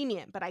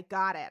inconvenient, but I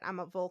got it. I'm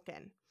a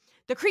Vulcan.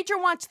 The creature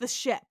wants the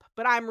ship,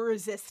 but I'm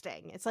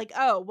resisting. It's like,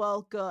 oh,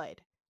 well,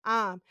 good.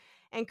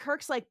 And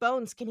Kirk's like,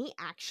 Bones, can he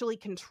actually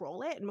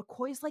control it? And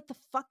McCoy's like, the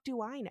fuck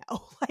do I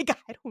know? Like,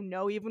 I don't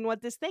know even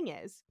what this thing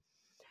is.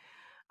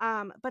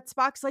 But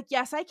Spock's like,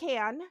 yes, I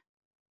can.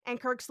 And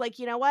Kirk's like,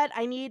 you know what?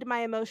 I need my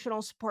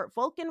emotional support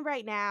Vulcan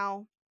right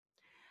now.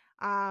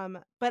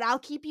 But I'll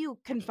keep you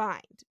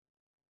confined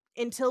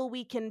until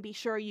we can be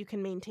sure you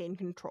can maintain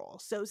control.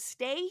 So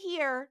stay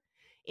here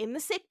in the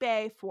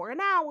sickbay for an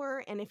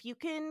hour, and if you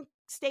can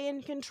stay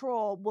in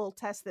control, we'll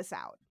test this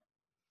out.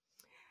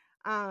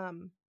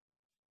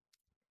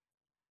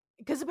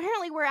 Because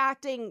apparently we're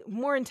acting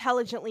more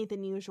intelligently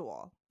than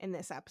usual in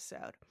this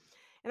episode.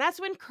 And that's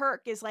when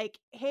Kirk is like,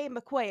 hey,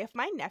 McCoy, if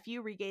my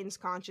nephew regains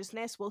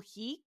consciousness, will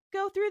he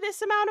go through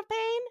this amount of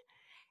pain?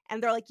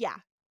 And they're like,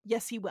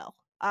 yes, he will.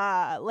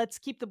 Let's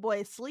keep the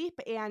boy asleep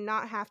and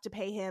not have to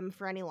pay him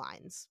for any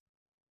lines.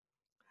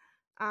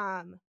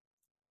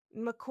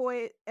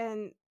 McCoy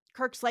and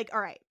Kirk's like, all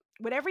right,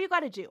 whatever you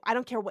got to do. I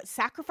don't care what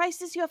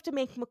sacrifices you have to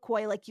make,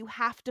 McCoy. Like, you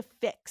have to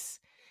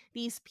fix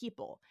these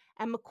people.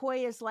 And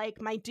McCoy is like,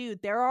 my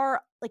dude, there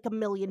are like 1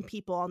 million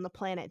people on the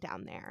planet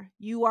down there.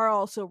 You are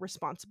also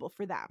responsible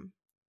for them.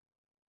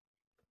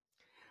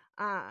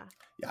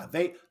 Yeah,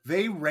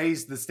 they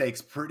raised the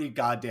stakes pretty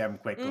goddamn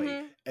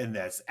quickly in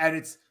this. And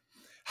it's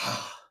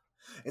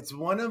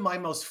one of my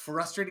most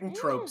frustrating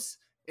tropes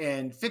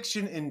in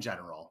fiction in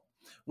general,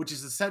 which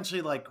is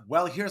essentially like,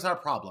 well, here's our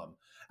problem.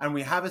 And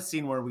we have a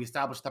scene where we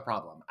establish the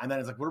problem. And then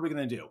it's like, what are we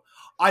going to do?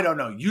 I don't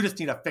know. You just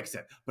need to fix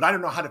it. But I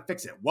don't know how to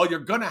fix it. Well, you're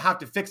going to have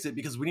to fix it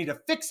because we need to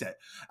fix it.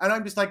 And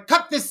I'm just like,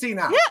 cut this scene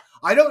out. Yeah.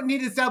 I don't need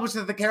to establish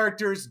that the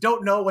characters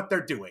don't know what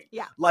they're doing.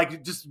 Yeah.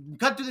 Like, just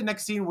cut to the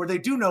next scene where they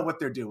do know what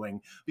they're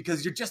doing,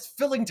 because you're just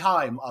filling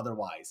time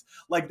otherwise.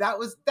 Like, that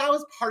was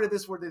part of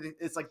this where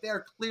it's like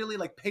they're clearly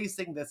like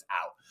pacing this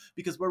out,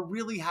 because we're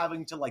really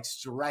having to like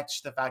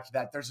stretch the fact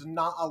that there's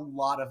not a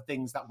lot of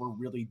things that we're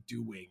really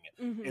doing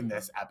in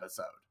this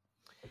episode.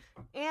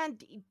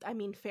 And I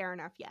mean, fair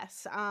enough,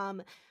 yes.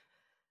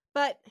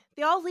 But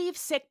they all leave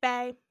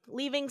sickbay,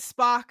 leaving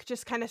Spock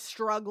just kind of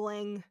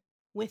struggling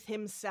with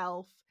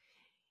himself.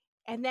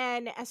 And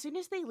then as soon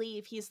as they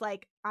leave, he's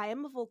like, I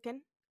am a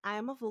Vulcan. I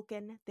am a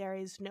Vulcan. There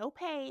is no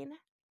pain.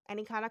 And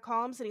he kind of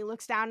calms and he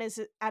looks down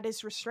at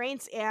his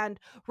restraints and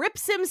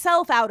rips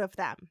himself out of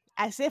them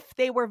as if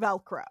they were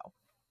Velcro.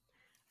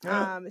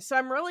 So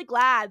I'm really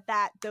glad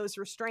that those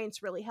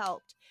restraints really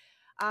helped.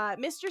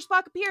 Mr.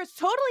 Spock appears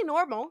totally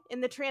normal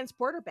in the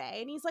transporter bay,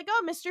 and he's like,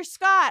 oh, Mr.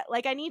 Scott,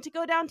 like, I need to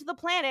go down to the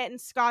planet.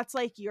 And Scott's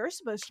like, you're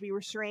supposed to be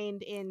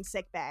restrained in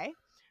sick bay.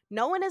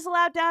 No one is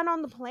allowed down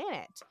on the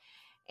planet.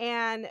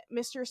 And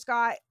Mr.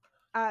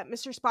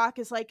 Spock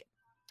is like,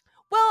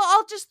 well,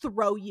 I'll just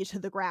throw you to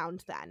the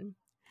ground then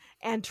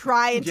and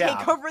try and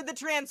take over the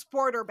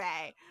transporter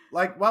bay.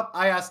 Like, well,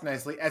 I asked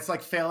nicely. It's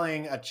like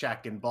failing a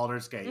check in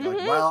Baldur's Gate. Like,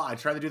 well, I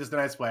tried to do this the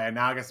nice way, and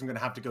now I guess I'm going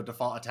to have to go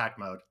default attack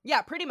mode.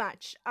 Yeah, pretty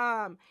much.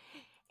 And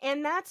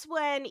that's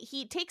when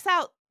he takes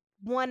out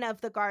one of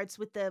the guards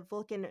with the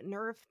Vulcan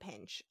nerve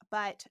pinch.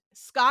 But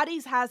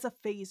Scotty's has a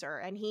phaser,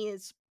 and he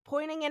is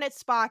pointing it at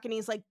Spock, and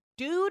he's like,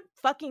 dude,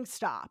 fucking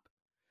stop.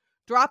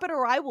 Drop it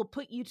or I will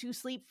put you to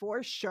sleep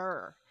for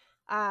sure.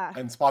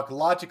 And Spock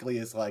logically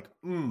is like,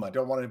 I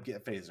don't want to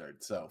get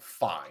phasered, so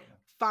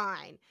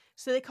fine.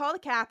 So they call the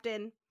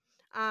captain,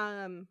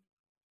 and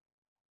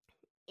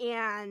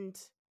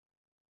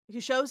he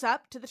shows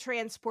up to the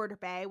transporter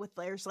bay with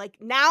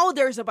now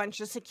there's a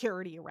bunch of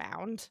security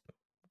around.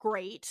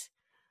 Great.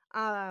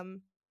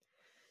 And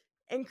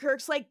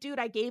Kirk's like, dude,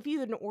 I gave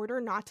you an order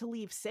not to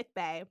leave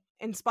sickbay.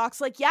 And Spock's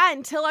like, yeah,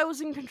 until I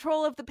was in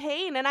control of the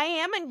pain, and I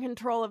am in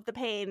control of the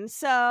pain,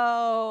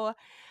 so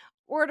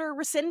order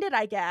rescinded,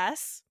 I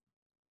guess.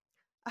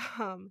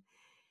 And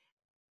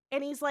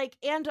he's like,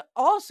 and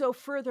also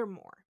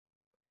furthermore,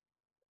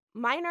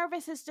 my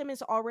nervous system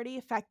is already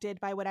affected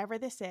by whatever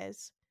this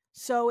is.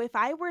 So if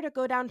I were to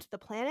go down to the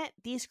planet,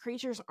 these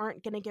creatures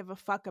aren't going to give a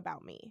fuck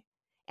about me.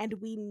 And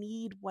we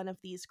need one of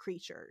these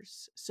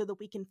creatures so that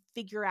we can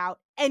figure out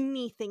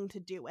anything to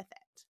do with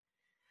it.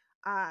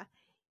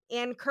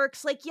 And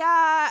Kirk's like,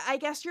 yeah, I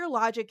guess your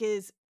logic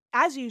is,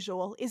 as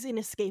usual, is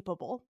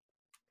inescapable.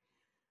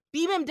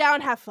 Beam him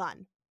down, have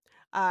fun.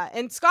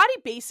 And Scotty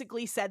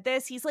basically said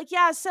this. He's like,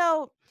 yeah,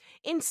 so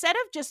instead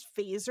of just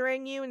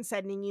phasering you and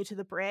sending you to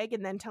the brig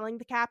and then telling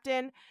the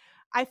captain,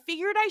 I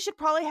figured I should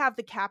probably have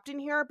the captain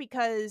here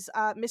because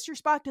Mr.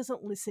 Spock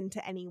doesn't listen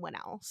to anyone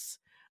else.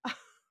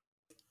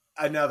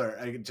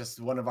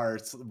 Just one of our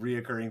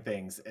reoccurring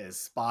things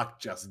is Spock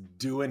just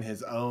doing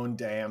his own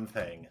damn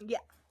thing. Yeah,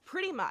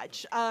 pretty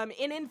much. And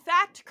in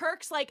fact,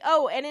 Kirk's like,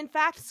 oh, and in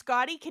fact,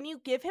 Scotty, can you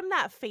give him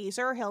that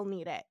phaser? He'll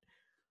need it.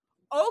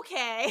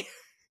 Okay.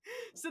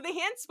 So they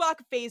hand Spock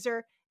a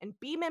phaser and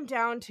beam him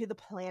down to the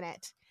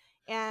planet.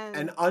 And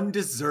an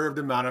undeserved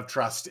amount of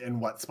trust in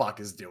what Spock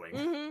is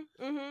doing.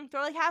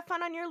 They're like, have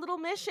fun on your little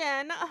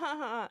mission.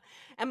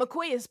 And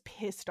McCoy is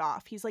pissed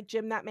off. He's like,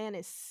 Jim, that man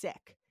is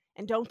sick.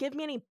 And don't give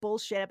me any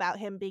bullshit about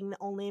him being the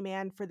only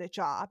man for the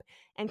job.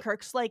 And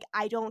Kirk's like,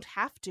 I don't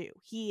have to.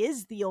 He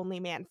is the only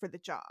man for the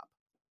job.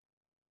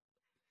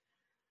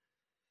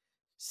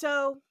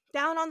 So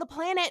down on the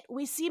planet,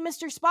 we see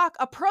Mr. Spock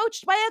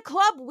approached by a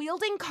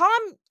club-wielding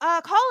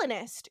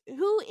colonist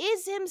who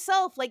is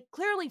himself, like,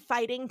 clearly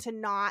fighting to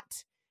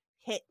not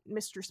hit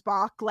Mr.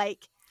 Spock.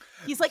 Like,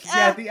 he's like,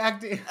 the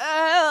acting,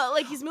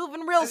 like he's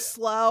moving real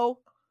slow.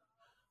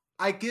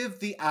 I give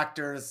the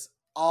actors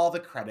all the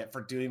credit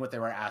for doing what they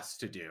were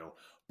asked to do,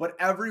 but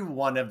every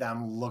one of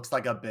them looks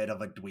like a bit of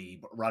a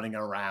dweeb running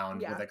around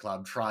with a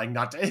club trying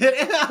not to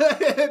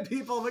hit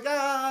people. Like,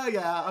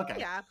 okay.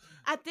 Yeah.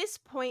 At this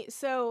point,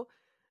 so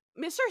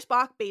Mr.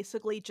 Spock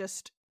basically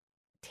just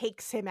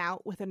takes him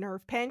out with a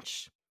nerve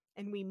pinch,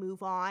 and we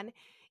move on.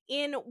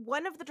 In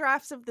one of the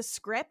drafts of the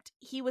script,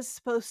 he was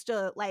supposed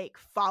to, like,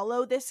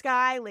 follow this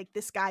guy. Like,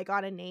 this guy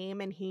got a name,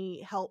 and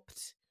he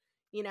helped,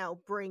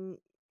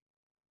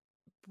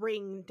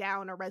 bring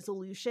down a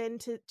resolution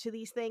to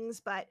these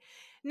things. But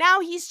now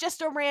he's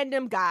just a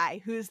random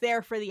guy who's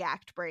there for the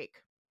act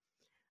break.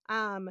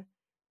 As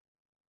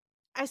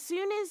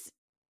soon as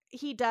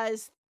he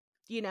does,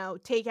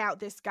 take out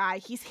this guy,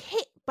 he's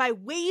hit by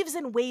waves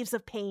and waves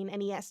of pain,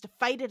 and he has to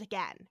fight it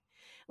again.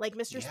 Like,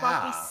 Mr.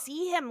 Spock, we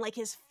see him, like,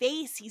 his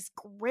face, he's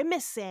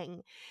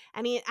grimacing.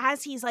 And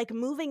as he's, like,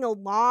 moving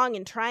along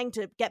and trying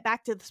to get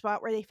back to the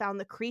spot where they found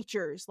the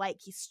creatures,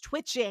 like, he's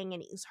twitching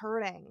and he's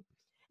hurting.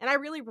 And I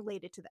really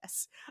related to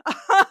this.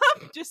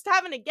 Just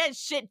having to get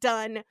shit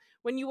done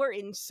when you were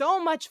in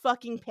so much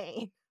fucking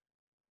pain.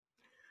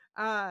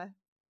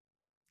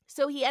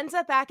 So he ends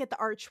up back at the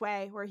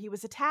archway where he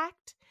was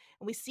attacked.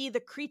 And we see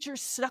the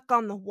creatures stuck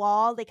on the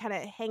wall. They kind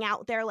of hang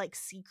out there like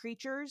sea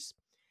creatures.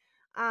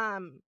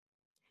 And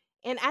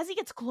as he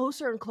gets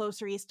closer and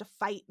closer, he has to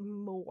fight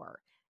more.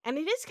 And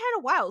it is kind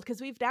of wild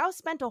because we've now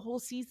spent a whole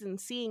season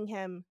seeing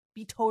him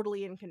be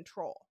totally in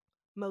control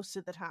most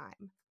of the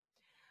time.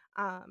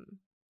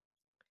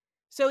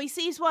 So he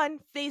sees one,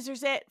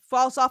 phasers it,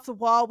 falls off the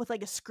wall with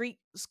like a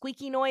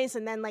squeaky noise,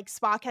 and then like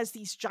Spock has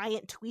these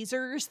giant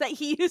tweezers that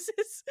he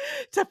uses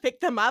to pick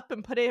them up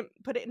and put it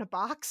in a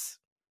box.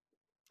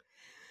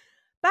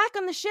 Back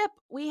on the ship,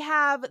 we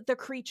have the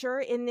creature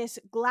in this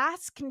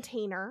glass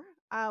container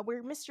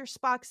where Mr.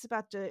 Spock's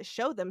about to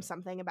show them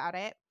something about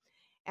it.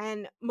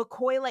 And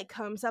McCoy like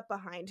comes up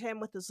behind him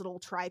with his little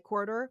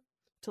tricorder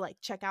to like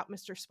check out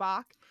Mr.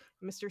 Spock.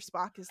 Mr.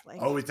 Spock is like,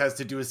 always has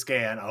to do a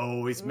scan,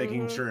 always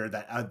making sure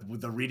that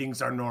the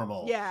readings are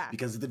normal. Yeah.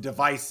 Because the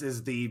device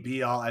is the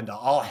be all and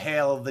all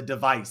hail the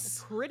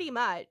device. Pretty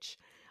much.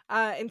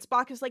 And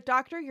Spock is like,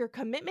 Doctor, your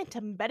commitment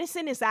to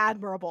medicine is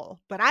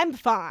admirable, but I'm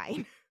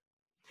fine.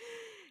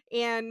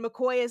 And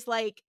McCoy is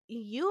like,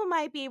 you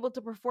might be able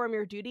to perform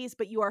your duties,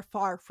 but you are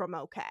far from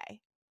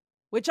okay.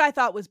 Which I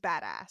thought was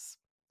badass.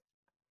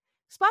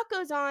 Spock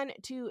goes on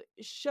to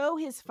show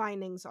his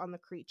findings on the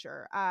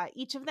creature.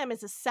 Each of them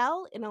is a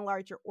cell in a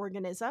larger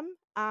organism.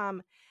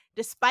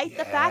 Despite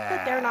the fact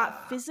that they're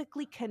not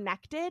physically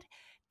connected,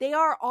 they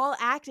are all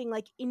acting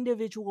like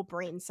individual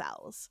brain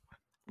cells.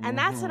 And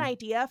that's an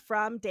idea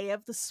from Day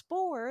of the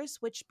Spores,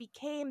 which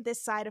became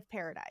This Side of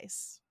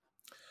Paradise.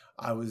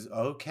 I was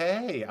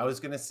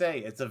going to say,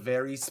 it's a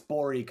very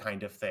spory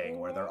kind of thing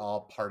where they're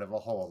all part of a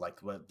whole.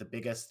 Like the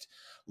biggest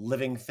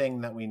living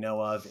thing that we know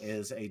of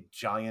is a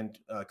giant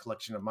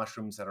collection of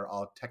mushrooms that are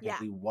all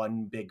technically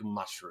one big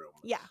mushroom.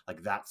 Yeah.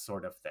 Like that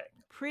sort of thing.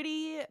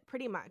 Pretty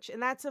much.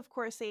 And that's, of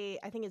course, I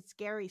think it's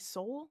Gary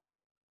Soule.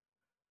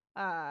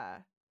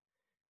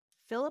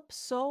 Philip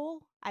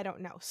Soule? I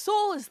don't know.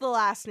 Soule is the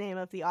last name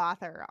of the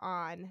author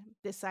on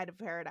This Side of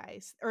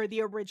Paradise, or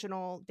the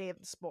original Day of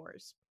the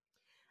Spores.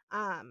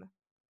 And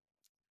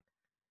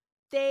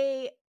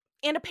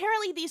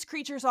apparently these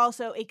creatures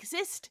also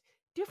exist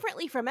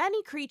differently from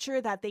any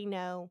creature that they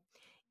know,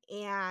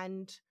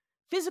 and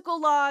physical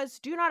laws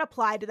do not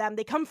apply to them.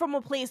 They come from a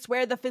place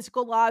where the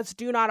physical laws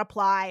do not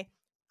apply.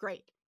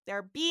 Great.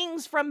 They're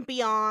beings from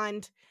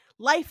beyond,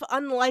 life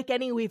unlike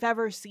any we've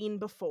ever seen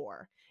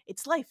before.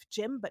 It's life,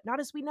 Jim, but not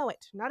as we know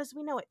it. Not as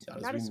we know it.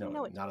 Not as we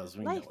know it. Not as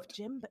we know it. Life,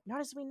 Jim, but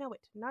not as we know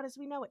it. Not as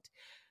we know it.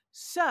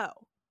 So,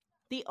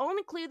 the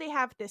only clue they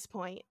have at this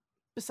point,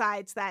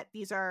 besides that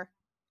these are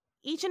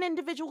each an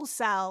individual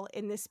cell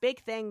in this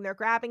big thing, they're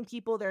grabbing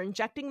people, they're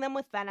injecting them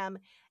with venom,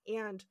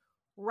 and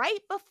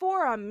right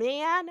before a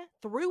man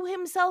threw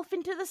himself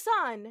into the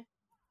sun,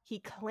 he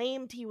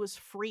claimed he was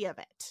free of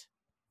it.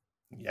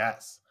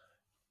 Yes.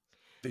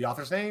 The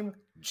author's name?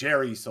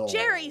 Jerry Soule.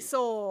 Jerry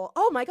Soule.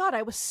 Oh my god,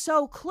 I was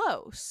so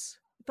close.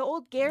 The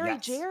old Gary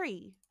Yes.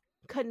 Jerry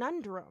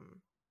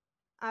conundrum.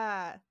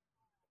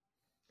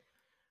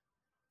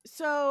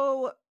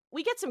 So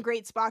we get some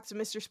great spots of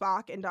Mr.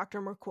 Spock and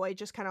Dr. McCoy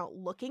just kind of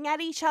looking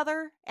at each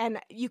other, and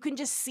you can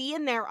just see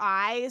in their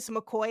eyes,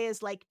 McCoy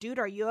is like, dude,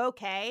 are you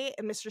okay?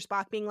 And Mr.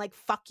 Spock being like,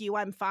 fuck you,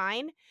 I'm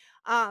fine.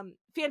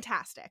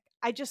 Fantastic.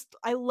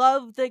 I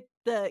love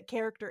the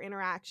character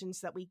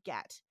interactions that we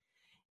get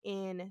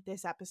in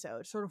this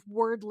episode, sort of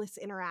wordless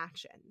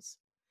interactions.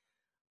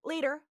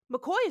 Later,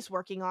 McCoy is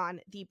working on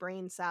the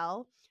brain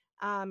cell,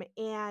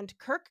 and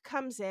Kirk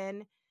comes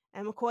in,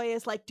 and McCoy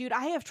is like, dude,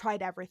 I have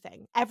tried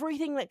everything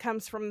that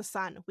comes from the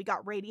sun. We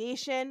got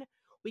radiation,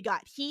 we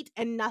got heat,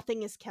 and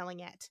nothing is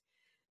killing it.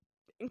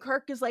 And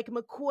Kirk is like,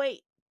 McCoy,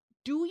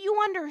 do you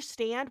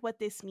understand what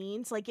this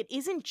means? Like, it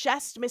isn't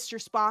just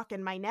Mr. Spock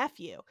and my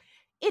nephew.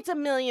 It's a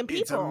million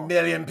people. It's a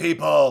million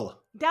people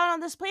down on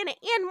this planet,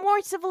 and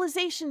more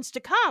civilizations to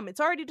come. It's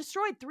already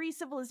destroyed 3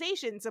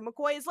 civilizations, and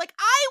McCoy is like,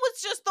 I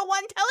was just the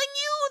one telling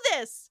you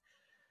this.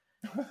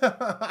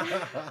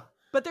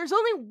 But there's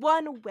only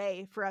one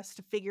way for us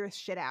to figure this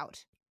shit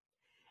out.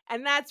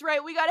 And that's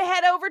right, we gotta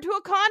head over to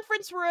a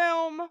conference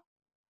room.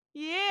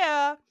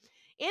 Yeah.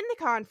 In the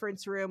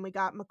conference room, we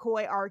got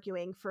McCoy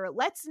arguing for,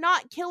 let's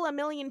not kill a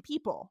million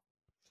people.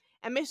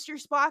 And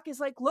Mr. Spock is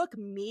like, look,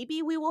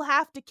 maybe we will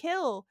have to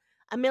kill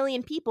a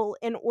million people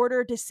in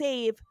order to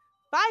save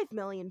 5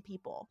 million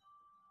people.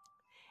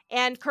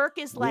 And Kirk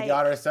is like, we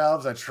got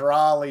ourselves a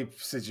trolley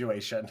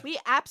situation. We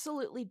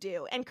absolutely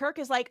do. And Kirk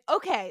is like,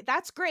 okay,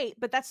 that's great,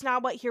 but that's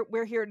not what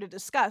we're here to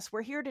discuss.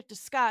 We're here to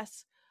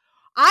discuss,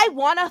 I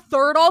want a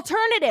third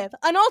alternative,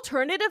 an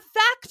alternative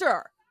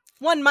factor,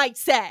 one might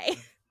say.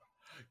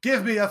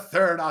 Give me a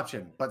third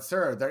option. But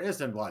sir, there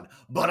isn't one.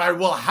 But I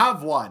will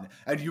have one.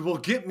 And you will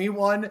get me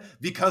one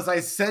because I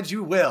said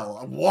you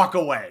will. Walk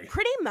away.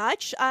 Pretty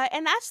much.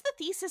 And that's the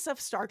thesis of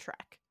Star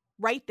Trek.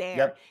 Right there.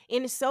 Yep.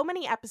 In so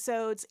many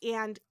episodes,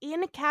 and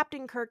in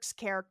Captain Kirk's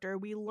character,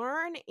 we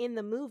learn in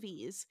the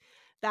movies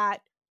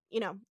that,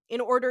 you know,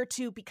 in order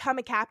to become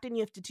a captain,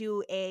 you have to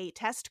do a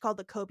test called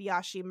the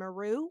Kobayashi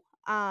Maru,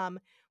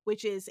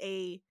 which is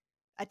a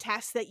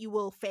test that you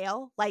will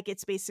fail. Like,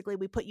 it's basically,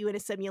 we put you in a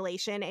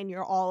simulation and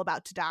you're all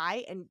about to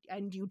die,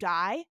 and you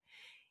die.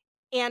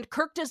 And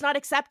Kirk does not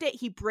accept it.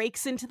 He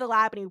breaks into the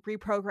lab and he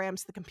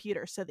reprograms the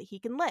computer so that he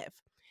can live.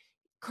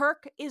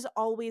 Kirk is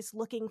always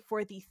looking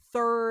for the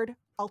third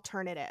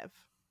alternative.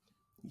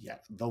 Yeah,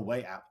 the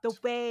way out. The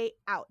way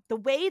out. The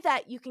way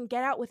that you can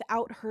get out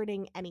without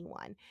hurting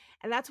anyone.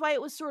 And that's why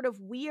it was sort of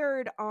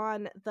weird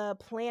on the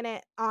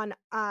planet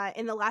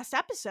in the last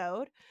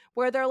episode,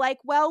 where they're like,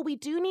 well, we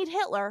do need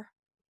Hitler.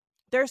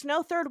 There's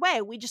no third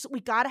way. We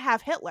gotta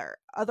have Hitler.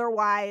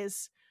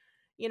 Otherwise,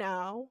 you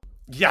know.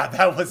 Yeah,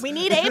 that was. We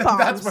need A-bombs.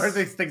 That's where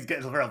these things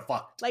get real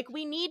fucked. Like,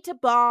 we need to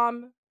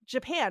bomb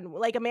Japan.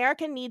 Like,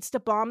 America needs to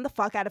bomb the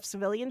fuck out of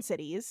civilian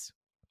cities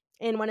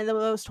in one of the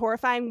most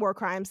horrifying war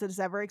crimes that has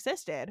ever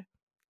existed.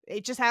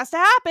 It just has to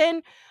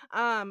happen.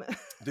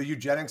 The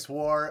eugenics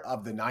war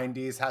of the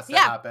 90s has to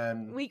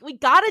happen. We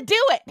gotta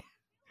do it.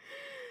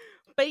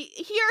 But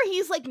here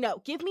he's like,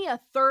 no, give me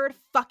a third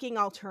fucking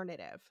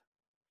alternative.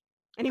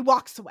 And he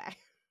walks away.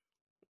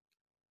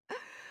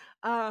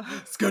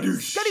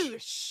 Skadoosh.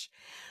 Skadoosh.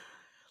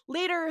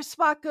 Later,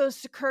 Spock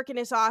goes to Kirk in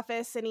his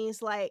office and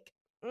he's like,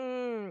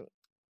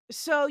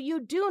 so you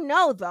do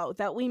know, though,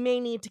 that we may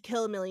need to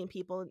kill 1 million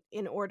people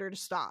in order to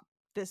stop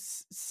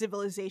this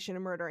civilization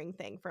and murdering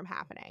thing from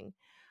happening.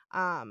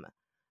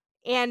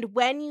 And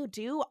when you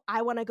do,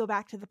 I want to go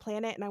back to the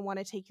planet and I want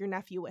to take your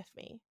nephew with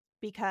me,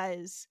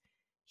 because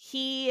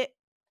he,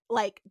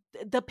 like,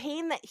 the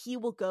pain that he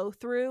will go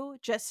through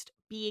just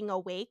being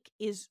awake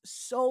is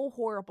so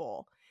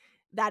horrible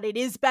that it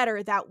is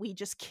better that we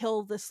just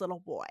kill this little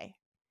boy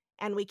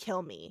and we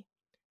kill me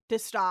to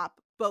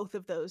stop both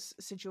of those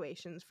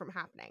situations from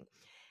happening.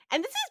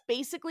 And this is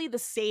basically the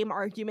same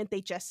argument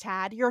they just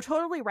had. You're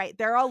totally right.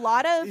 There are a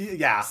lot of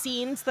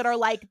scenes that are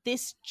like,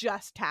 this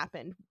just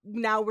happened.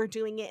 Now we're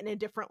doing it in a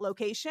different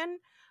location.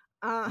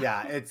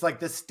 Yeah, it's like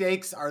the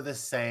stakes are the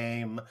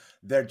same.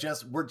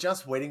 We're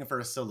just waiting for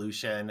a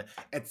solution.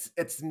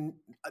 It's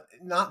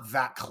not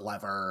that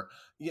clever,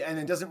 and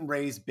it doesn't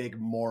raise big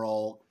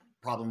moral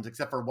problems,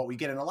 except for what we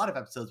get in a lot of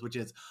episodes, which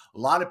is a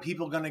lot of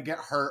people going to get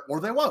hurt or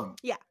they won't.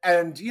 Yeah.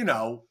 And, you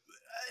know,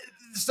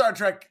 Star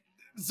Trek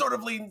sort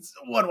of leans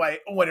one way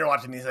when you're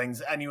watching these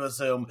things, and you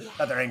assume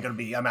that there ain't going to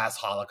be a mass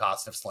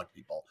holocaust of slug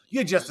people.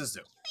 You just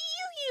assume.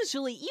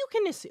 You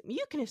can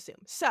assume.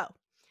 So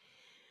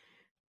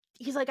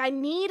he's like, I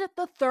need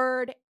the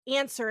third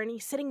answer. And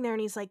he's sitting there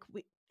and he's like,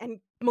 and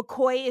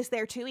McCoy is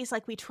there too. He's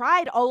like, we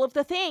tried all of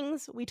the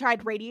things. We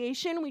tried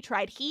radiation. We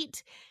tried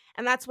heat.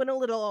 And that's when a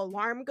little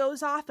alarm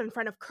goes off in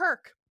front of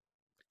Kirk.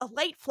 A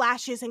light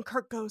flashes and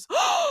Kirk goes,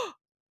 oh,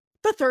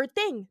 the third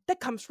thing that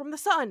comes from the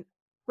sun.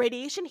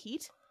 Radiation,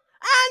 heat.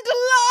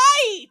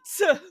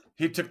 And light!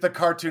 He took the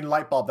cartoon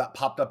light bulb that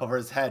popped up over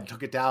his head,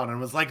 took it down, and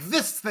was like,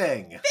 this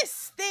thing!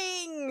 This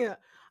thing!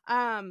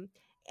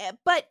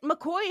 But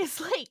McCoy is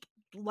like,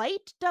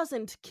 light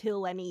doesn't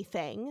kill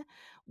anything,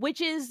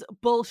 which is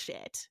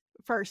bullshit.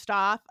 First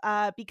off,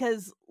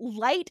 because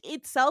light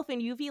itself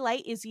and UV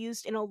light is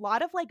used in a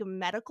lot of like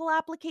medical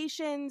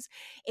applications.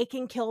 It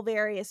can kill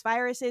various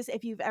viruses.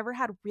 If you've ever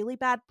had really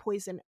bad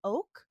poison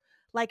oak,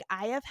 like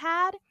I have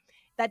had,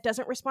 that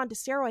doesn't respond to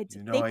steroids,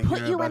 they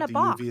put you in a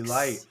box. UV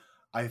light.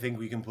 I think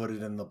we can put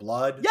it in the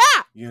blood.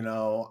 Yeah! You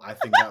know, I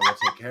think that will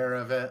take care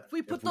of it. If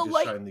we put the the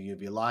light shine the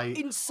UV light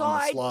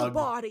inside on the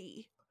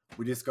body.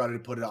 We just got to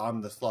put it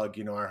on the slug.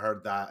 You know, I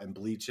heard that, and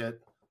bleach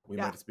it. We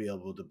might just be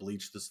able to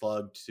bleach the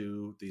slug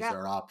too. These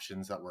are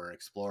options that we're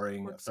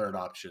exploring. Third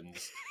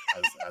options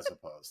as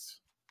opposed.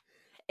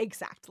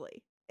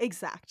 Exactly.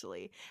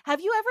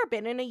 Have you ever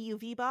been in a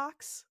UV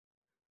box?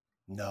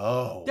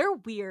 No. They're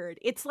weird.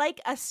 It's like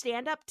a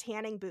stand-up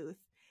tanning booth,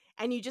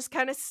 and you just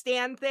kind of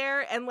stand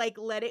there and like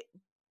let it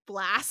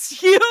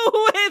blast you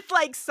with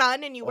like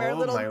sun, and you wear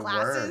little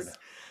glasses.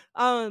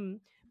 Word.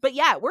 But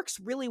yeah, it works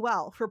really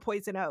well for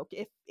poison oak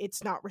if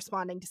it's not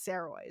responding to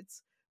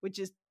steroids, which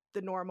is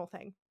the normal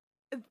thing.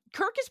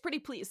 Kirk is pretty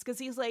pleased because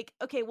he's like,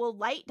 okay, well,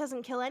 light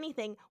doesn't kill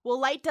anything. Well,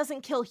 light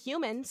doesn't kill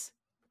humans,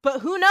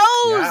 but who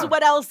knows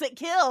what else it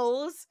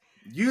kills?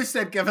 You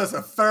said give us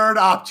a third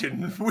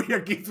option. We are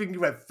giving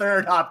you a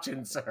third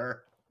option,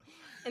 sir.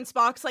 And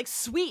Spock's like,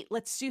 sweet,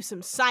 let's do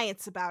some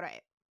science about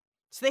it.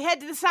 So they head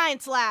to the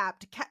science lab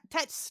to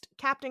test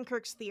Captain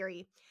Kirk's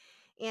theory.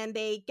 And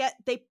they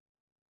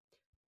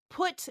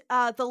put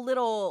the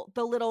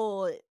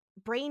little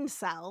brain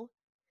cell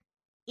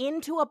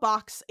into a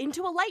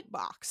light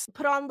box,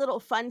 put on little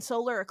fun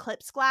solar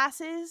eclipse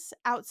glasses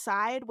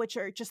outside, which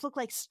just look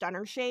like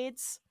stunner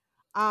shades.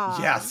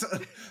 Yes,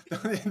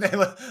 they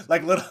look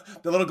like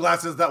the little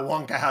glasses that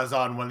Wonka has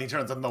on when he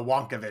turns on the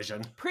Wonka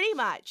vision. Pretty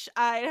much.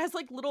 It has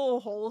like little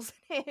holes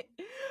in it.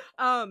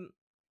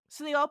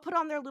 So they all put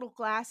on their little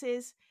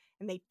glasses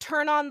and they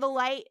turn on the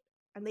light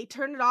and they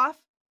turn it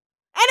off.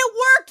 And it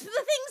worked!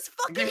 The thing's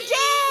fucking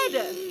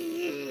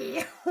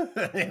dead!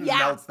 It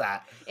melts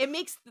that. It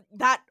makes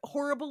that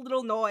horrible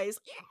little noise.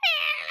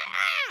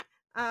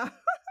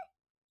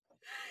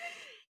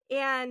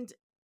 And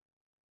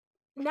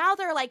now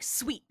they're like,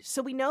 sweet.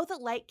 So we know that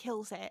light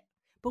kills it,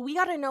 but we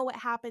gotta know what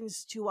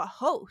happens to a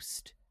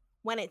host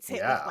when it's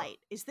hit with light.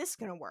 Is this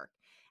gonna work?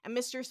 And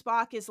Mr.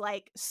 Spock is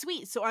like,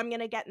 sweet, so I'm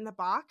gonna get in the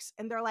box.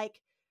 And they're like,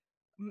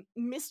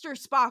 Mr.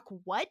 Spock,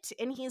 what?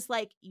 And he's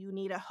like, you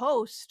need a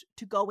host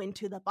to go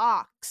into the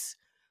box.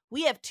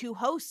 We have 2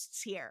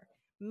 hosts here,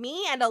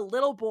 me and a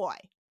little boy.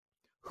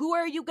 Who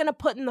are you gonna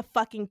put in the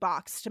fucking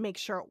box to make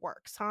sure it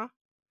works, huh?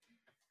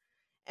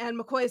 And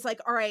McCoy's like,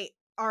 all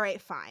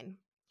right, fine.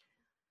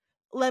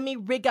 Let me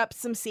rig up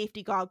some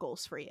safety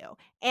goggles for you.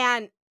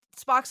 And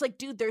Spock's like,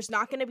 dude, there's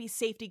not gonna be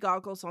safety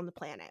goggles on the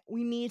planet.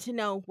 We need to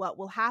know what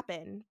will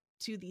happen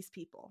to these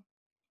people.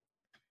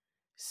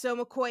 So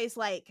McCoy's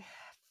like,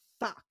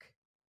 fuck.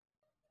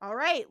 All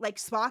right, like,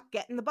 Spock,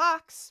 get in the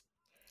box.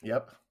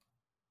 Yep.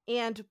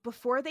 And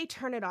before they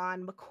turn it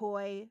on,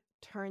 McCoy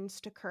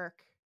turns to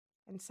Kirk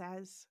and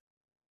says,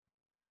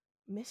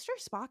 Mr.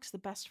 Spock's the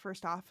best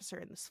first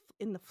officer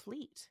in the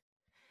fleet.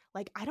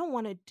 Like, I don't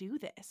want to do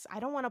this. I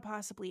don't want to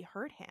possibly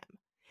hurt him.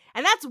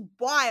 And that's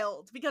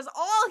wild, because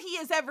all he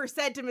has ever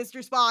said to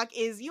Mr. Spock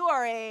is, you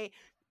are a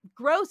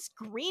gross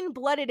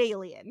green-blooded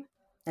alien.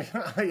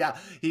 Yeah,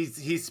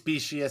 he's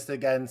specious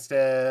against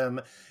him.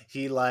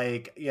 He,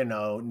 like, you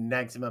know,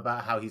 nags him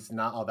about how he's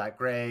not all that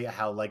great,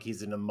 how, like,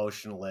 he's an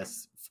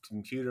emotionless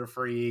computer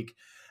freak.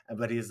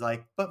 But he's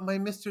like, but my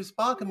Mr.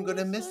 Spock, I'm going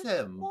to miss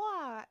him.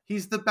 What?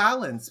 He's the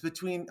balance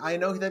between, I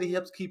know that he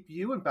helps keep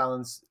you in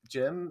balance,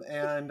 Jim,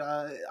 and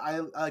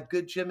a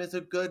good Jim is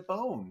a good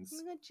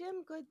bones. Good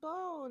Jim, good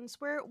bones.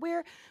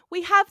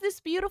 We have this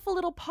beautiful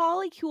little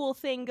polycule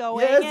thing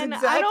going, yes, and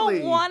exactly. I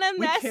don't want to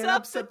mess can't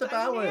up upset the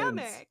balance.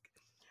 dynamic.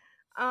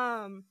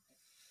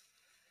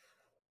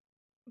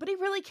 But he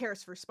really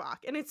cares for Spock,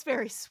 and it's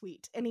very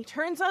sweet. And he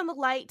turns on the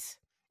light,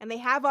 and they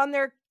have on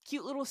their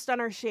cute little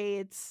stunner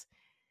shades.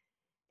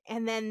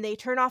 And then they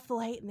turn off the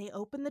light and they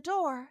open the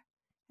door.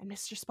 And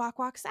Mr. Spock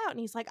walks out and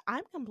he's like,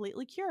 I'm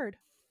completely cured.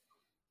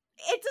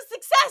 It's a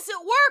success.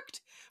 It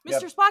worked.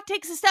 Mr. Spock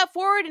takes a step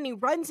forward and he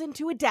runs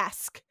into a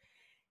desk.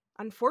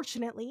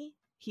 Unfortunately,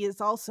 he is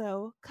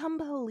also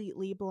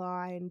completely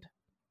blind.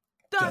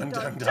 Dun,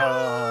 dun, dun,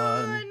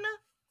 dun.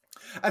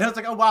 And I was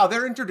like, oh, wow,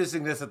 they're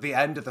introducing this at the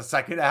end of the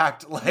second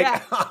act.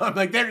 Like, I'm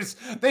like,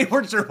 they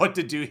weren't sure what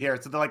to do here.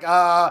 So they're like,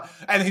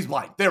 and he's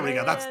blind. There we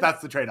go.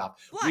 That's the trade-off.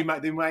 They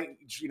might,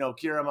 you know,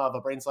 cure him of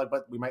a brain slug,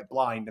 but we might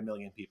blind 1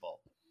 million people.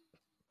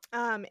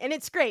 And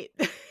it's great.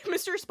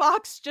 Mr.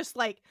 Spock's just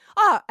like,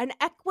 an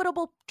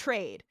equitable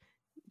trade.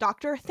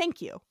 Doctor,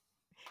 thank you.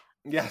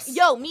 Yes.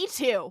 Yo, me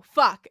too.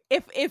 Fuck.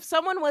 If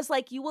someone was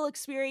like, you will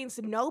experience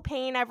no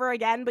pain ever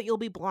again, but you'll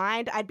be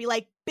blind, I'd be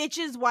like,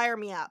 bitches, wire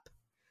me up.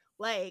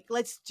 Like,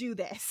 let's do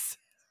this.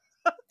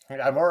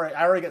 I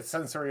already get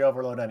sensory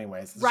overload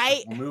anyways.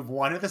 Right. Just move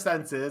one of the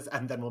senses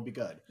and then we'll be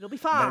good. It'll be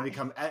And then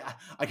fine.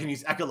 I can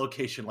use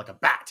echolocation like a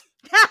bat.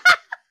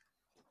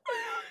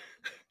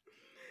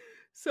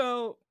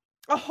 So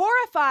a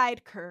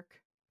horrified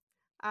Kirk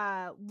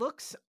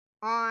looks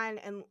on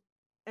and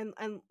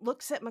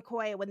looks at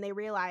McCoy when they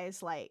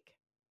realize, like,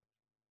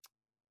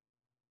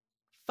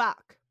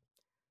 fuck,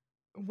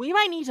 we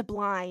might need to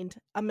blind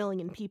 1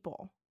 million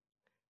people.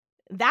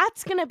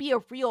 That's gonna be a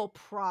real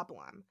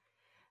problem.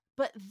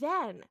 But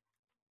then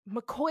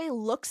McCoy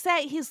looks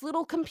at his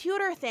little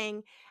computer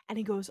thing and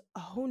he goes,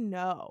 oh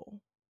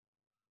no.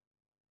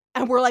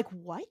 And we're like,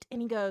 what?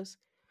 And he goes,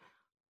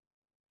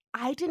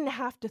 I didn't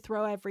have to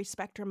throw every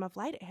spectrum of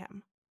light at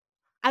him.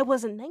 I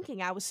wasn't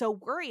thinking. I was so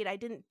worried. I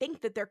didn't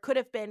think that there could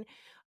have been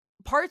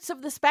parts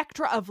of the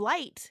spectra of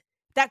light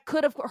that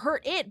could have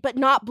hurt it, but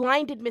not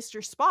blinded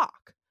Mr.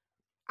 Spock.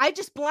 I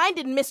just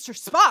blinded Mr.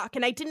 Spock,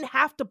 and I didn't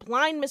have to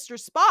blind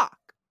Mr. Spock.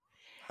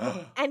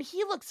 And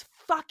he looks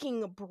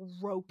fucking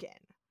broken.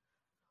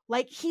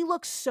 Like, he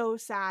looks so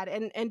sad.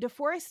 And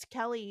DeForest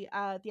Kelley,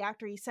 the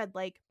actor, he said,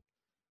 like,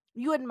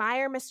 you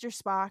admire Mr.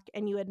 Spock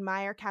and you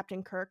admire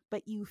Captain Kirk,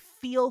 but you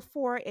feel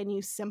for and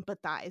you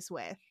sympathize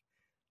with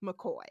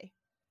McCoy.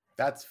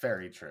 That's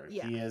very true.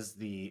 Yeah. He is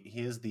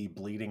the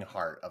bleeding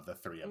heart of the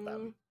three of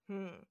them.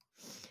 Mm-hmm.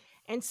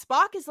 And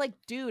Spock is like,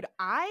 dude,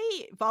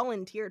 I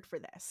volunteered for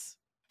this.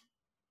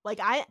 Like,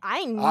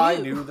 I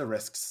knew the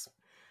risks.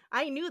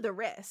 I knew the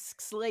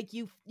risks. Like,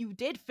 you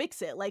did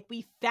fix it. Like,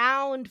 we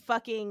found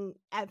fucking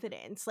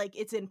evidence. Like,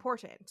 it's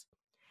important.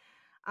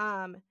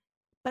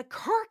 But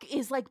Kirk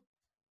is like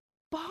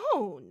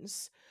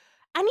bones.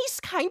 And he's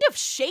kind of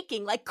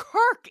shaking. Like,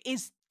 Kirk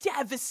is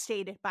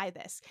devastated by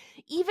this.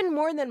 Even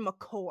more than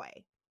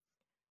McCoy.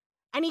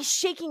 And he's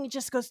shaking. He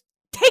just goes,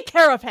 take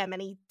care of him.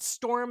 And he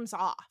storms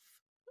off.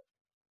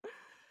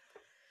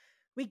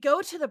 We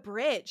go to the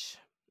bridge,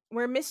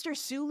 where Mr.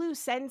 Sulu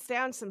sends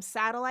down some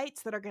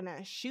satellites that are going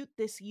to shoot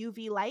this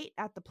UV light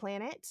at the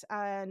planet.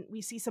 And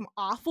we see some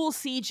awful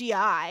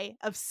CGI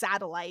of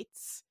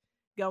satellites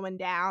going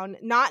down.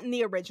 Not in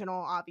the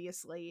original,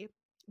 obviously.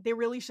 They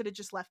really should have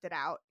just left it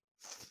out.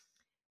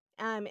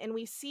 And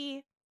we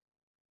see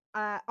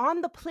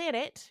on the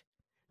planet,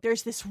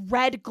 there's this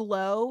red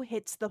glow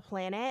hits the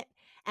planet.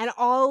 And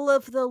all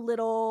of the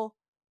little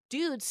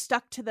dudes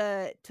stuck to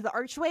the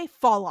archway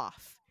fall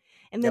off.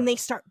 And then they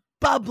start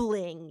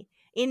bubbling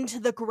into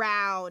the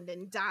ground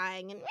and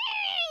dying, and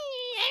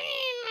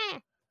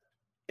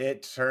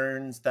it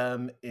turns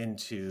them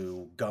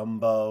into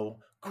gumbo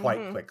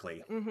quite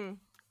quickly. Mm-hmm.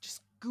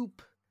 Just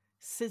goop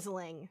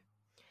sizzling.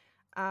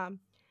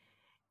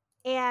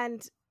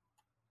 And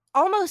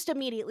almost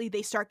immediately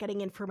they start getting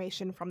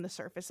information from the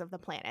surface of the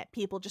planet.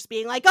 People just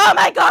being like, oh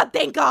my god,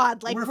 thank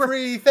god, like we're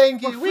free,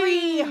 thank you, we're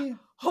free.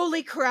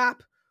 Holy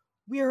crap,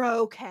 we're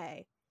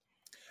okay.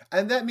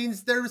 And that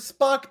means there's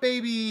Spock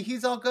baby,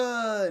 he's all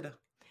good.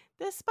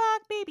 The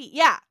Spock baby.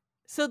 Yeah.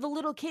 So the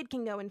little kid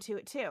can go into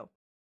it too.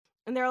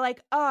 And they're like,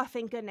 oh,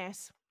 thank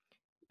goodness.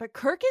 But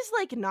Kirk is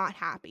like not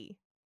happy.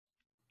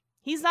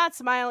 He's not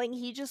smiling.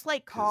 He just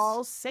like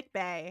calls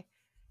sickbay.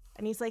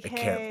 And he's like, hey. I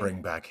can't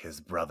bring back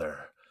his brother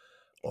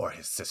or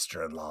his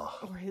sister-in-law.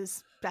 Or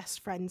his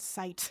best friend's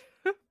sight.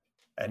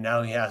 And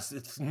now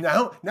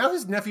now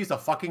his nephew's a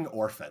fucking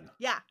orphan.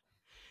 Yeah.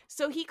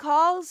 So he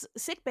calls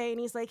sickbay and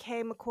he's like,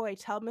 hey, McCoy,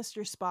 tell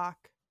Mr. Spock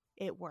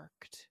it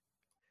worked.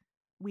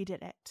 We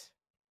did it.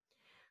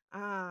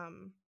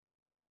 And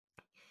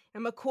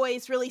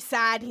McCoy's really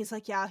sad. He's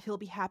like, yeah, he'll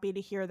be happy to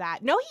hear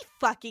that. No, he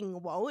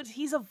fucking won't.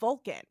 He's a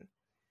Vulcan.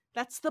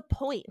 That's the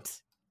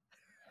point.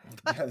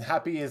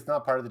 Happy is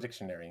not part of the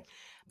dictionary.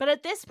 But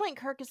at this point,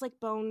 Kirk is like,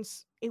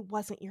 Bones, it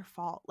wasn't your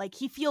fault. Like,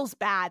 he feels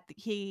bad that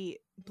he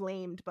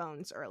blamed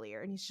Bones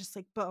earlier. And he's just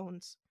like,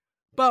 Bones.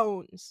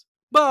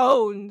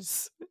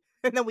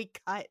 And then we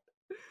cut.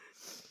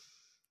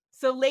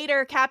 So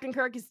later, Captain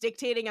Kirk is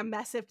dictating a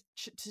message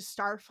to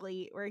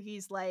Starfleet where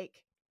he's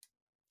like,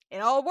 it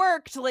all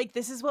worked. Like,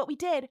 this is what we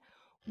did.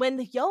 When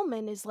the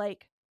yeoman is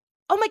like,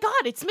 oh my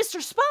god, it's Mr.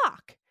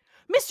 Spock.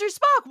 Mr.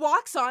 Spock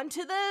walks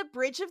onto the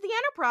bridge of the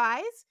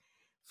Enterprise,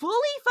 fully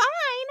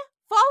fine,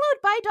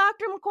 followed by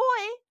Dr.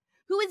 McCoy,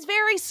 who is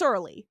very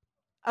surly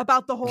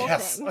about the whole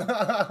thing.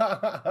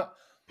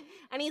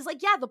 And he's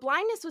like, yeah, the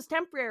blindness was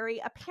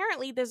temporary.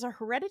 Apparently, there's a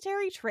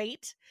hereditary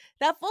trait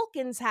that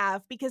Vulcans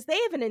have because they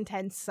have an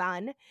intense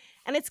sun.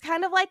 And it's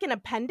kind of like an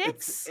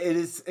appendix. It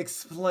is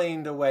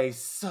explained away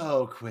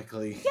so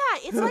quickly. Yeah,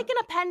 it's like an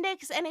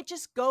appendix, and it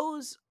just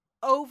goes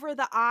over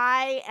the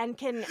eye and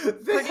can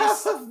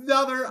produce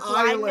another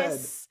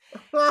blindness.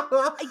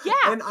 Yeah.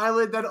 An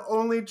eyelid that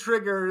only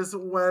triggers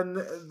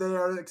when they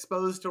are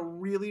exposed to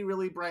really,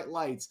 really bright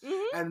lights.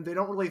 Mm-hmm. And they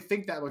don't really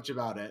think that much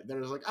about it. They're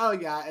just like, oh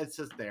yeah, it's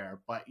just there.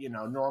 But, you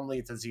know, normally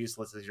it's as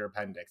useless as your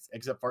appendix,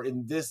 except for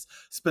in this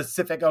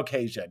specific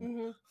occasion.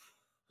 Mm-hmm.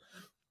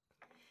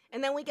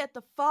 And then we get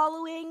the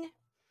following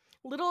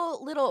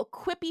little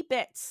quippy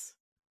bits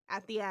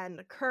at the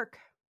end. Kirk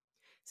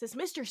says,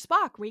 Mr.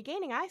 Spock,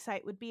 regaining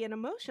eyesight would be an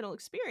emotional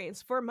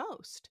experience for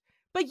most.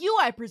 But you,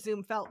 I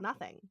presume, felt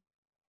nothing.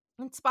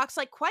 And Spock's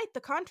like, quite the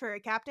contrary,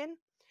 Captain.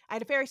 I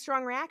had a very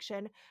strong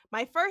reaction.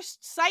 My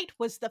first sight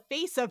was the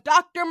face of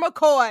Dr.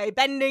 McCoy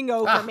bending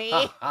over me.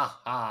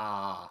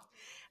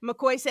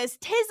 McCoy says,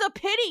 'Tis a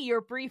pity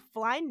your brief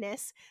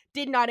blindness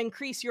did not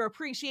increase your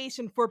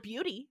appreciation for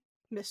beauty,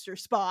 Mr.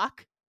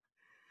 Spock.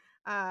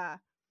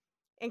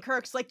 And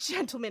Kirk's like,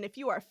 gentlemen, if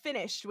you are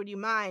finished, would you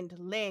mind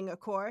laying a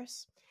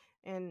course?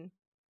 And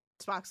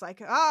Spock's like,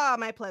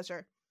 my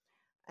pleasure.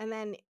 And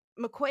then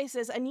McCoy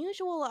says,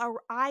 unusual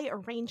eye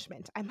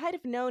arrangement. I might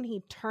have known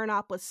he'd turn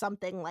up with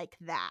something like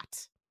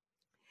that.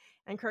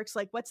 And Kirk's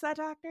like, what's that,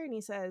 Doctor? And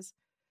he says,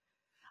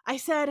 I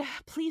said,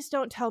 please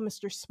don't tell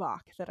Mr.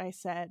 Spock that I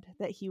said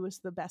that he was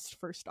the best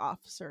first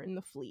officer in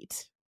the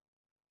fleet.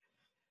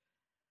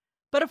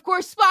 But of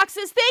course, Spock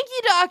says, thank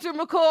you, Dr.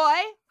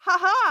 McCoy.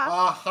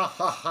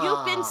 Ha-ha.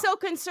 You've been so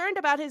concerned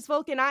about his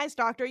Vulcan eyes,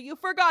 Doctor, you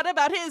forgot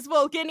about his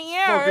Vulcan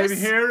ears. Vulcan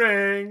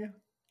hearing.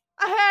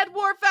 I had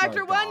War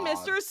Factor 1,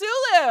 Mr.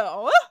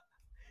 Sulu.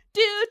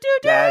 Do.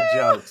 Bad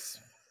jokes.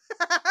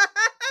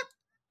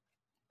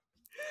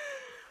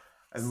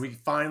 And we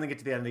finally get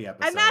to the end of the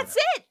episode. And that's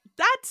it.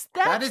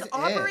 That is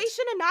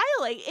Operation it.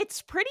 Annihilate.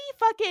 It's pretty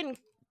fucking,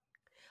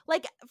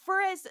 like,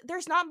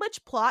 there's not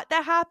much plot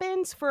that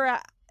happens for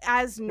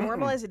as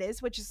normal as it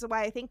is, which is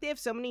why I think they have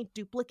so many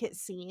duplicate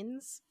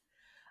scenes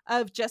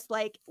of just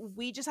like,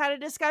 we just had a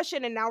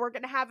discussion and now we're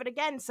going to have it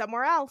again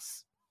somewhere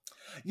else.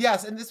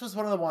 Yes, and this was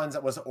one of the ones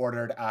that was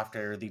ordered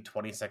after the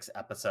 26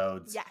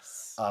 episodes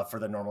for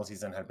the normal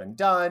season had been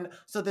done.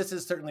 So this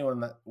is certainly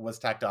one that was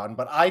tacked on.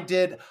 But I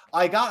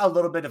got a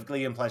little bit of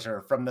glee and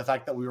pleasure from the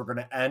fact that we were going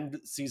to end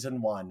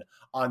season 1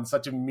 on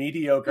such a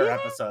mediocre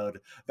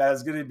episode that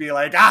is going to be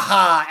like,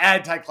 aha,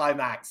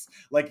 anticlimax.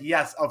 Like,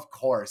 yes, of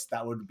course,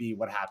 that would be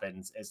what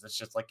happens. Is it's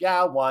just like,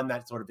 yeah, one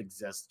that sort of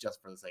exists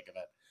just for the sake of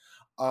it.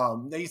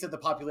 Now you said the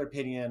popular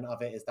opinion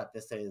of it is that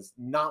this is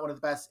not one of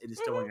the best. It is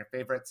still one of your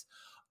favorites.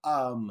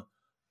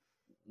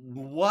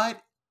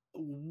 What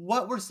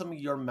were some of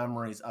your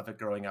memories of it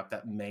growing up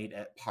that made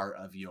it part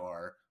of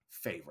your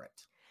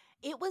favorite?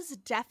 It was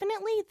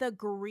definitely the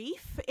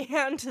grief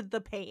and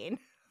the pain.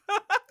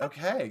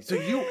 Okay, so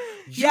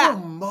you're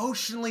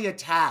emotionally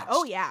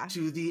attached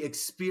to the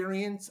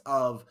experience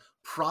of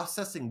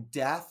processing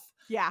death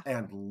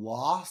and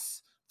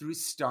loss through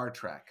Star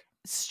Trek.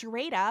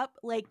 Straight up,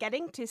 like,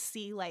 getting to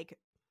see, like,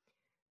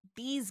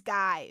 these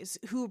guys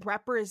who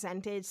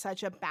represented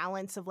such a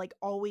balance of, like,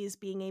 always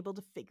being able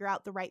to figure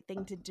out the right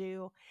thing to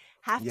do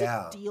have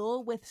to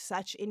deal with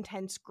such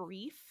intense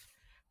grief,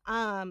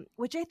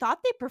 which I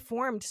thought they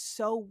performed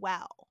so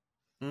well.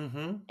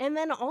 Mm-hmm. And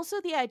then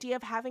also the idea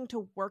of having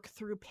to work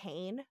through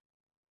pain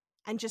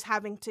and just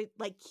having to,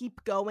 like,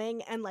 keep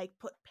going and, like,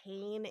 put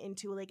pain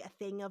into, like, a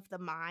thing of the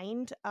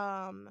mind.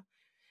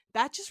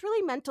 That just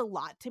really meant a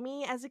lot to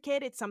me as a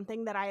kid. It's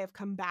something that I have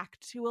come back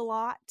to a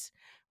lot,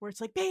 where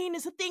it's like, pain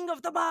is a thing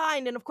of the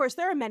mind. And of course,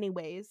 there are many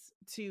ways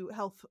to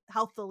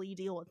healthily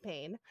deal with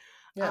pain.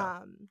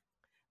 Yeah.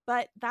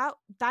 But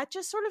that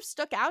just sort of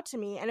stuck out to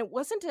me. And it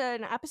wasn't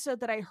an episode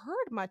that I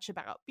heard much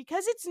about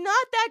because it's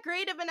not that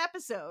great of an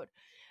episode.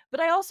 But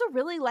I also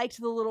really liked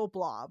the little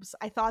blobs.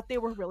 I thought they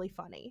were really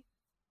funny.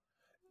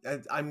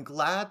 I'm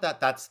glad that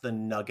that's the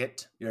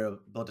nugget you're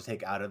able to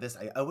take out of this.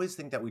 I always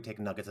think that we take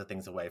nuggets of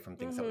things away from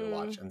things that we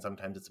watch. And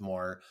sometimes it's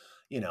more,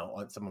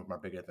 some of them are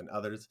bigger than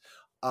others.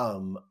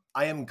 I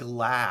am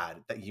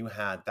glad that you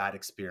had that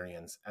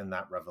experience and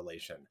that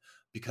revelation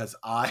because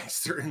I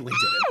certainly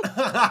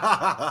didn't.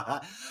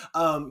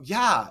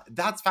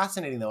 That's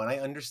fascinating though. And I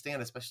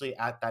understand, especially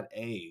at that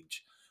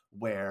age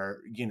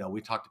where, we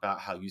talked about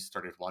how you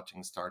started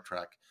watching Star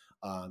Trek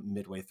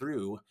midway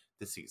through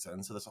the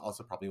season. So this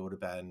also probably would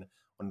have been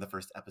one of the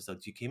first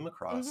episodes you came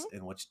across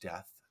in which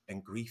death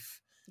and grief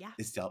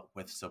is dealt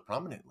with so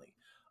prominently.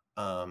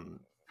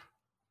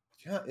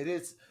 It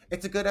is.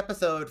 It's a good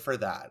episode for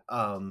that.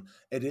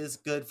 It is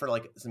good for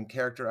like some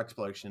character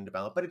exploration and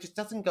development, but it just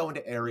doesn't go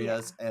into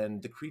areas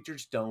and the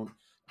creatures don't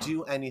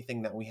do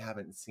anything that we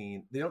haven't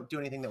seen. They don't do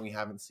anything that we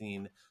haven't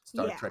seen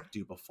Star Trek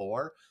do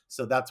before.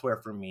 So that's where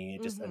for me,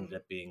 it just ended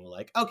up being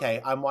like,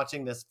 okay, I'm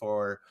watching this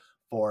for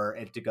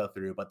it to go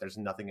through, but there's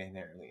nothing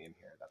inherently in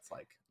here that's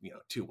like,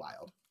 too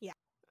wild. Yeah.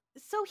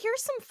 So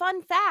here's some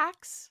fun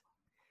facts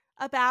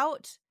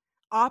about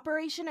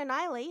Operation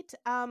Annihilate.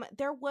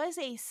 There was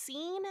a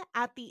scene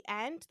at the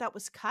end that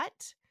was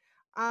cut,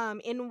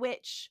 in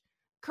which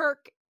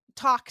Kirk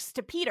talks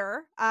to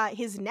Peter,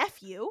 his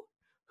nephew,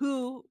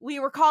 who we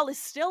recall is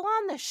still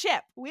on the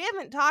ship. We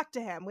haven't talked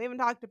to him. We haven't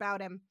talked about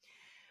him,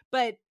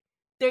 but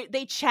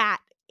they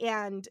chat.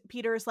 And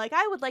Peter's like,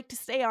 I would like to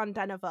stay on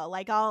Deneva.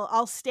 Like,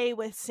 I'll stay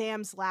with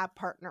Sam's lab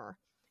partner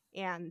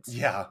and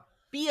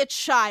be a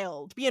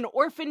child, be an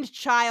orphaned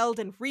child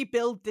and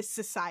rebuild this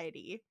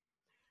society.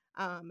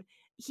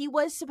 He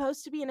was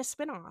supposed to be in a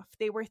spinoff.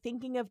 They were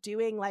thinking of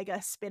doing like a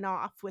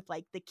spinoff with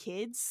like the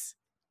kids.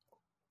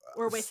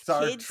 or with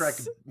Star kids. Trek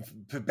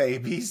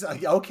babies.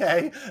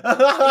 Okay.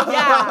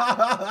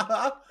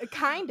 Yeah.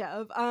 Kind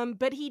of.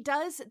 But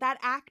that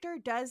actor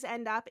does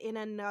end up in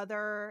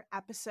another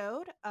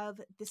episode of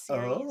the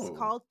series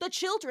called The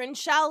Children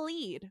Shall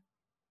Lead.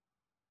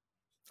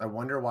 I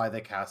wonder why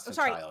they cast a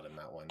child in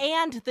that one.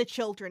 And The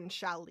Children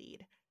Shall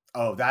Lead.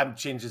 Oh, that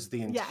changes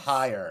the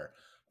entire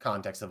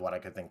context of what I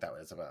could think that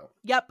was about.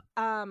 Yep.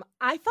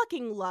 I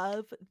fucking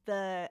love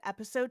the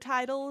episode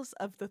titles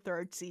of the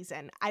third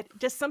season.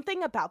 Just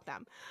something about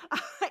them. And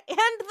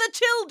The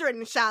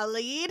Children Shall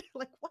Lead.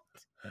 Like, what?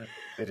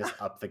 They just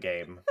up the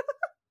game.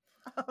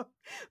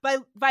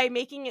 By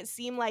making it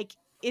seem like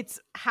it's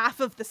half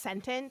of the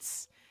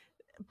sentence,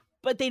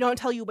 but they don't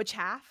tell you which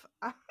half.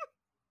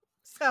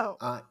 So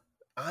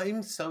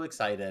I'm so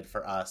excited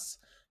for us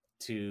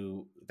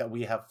that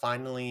we have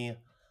finally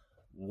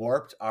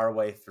warped our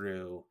way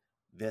through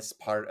this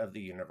part of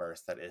the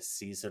universe that is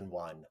season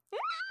 1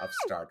 of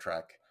Star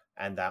Trek,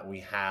 and that we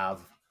have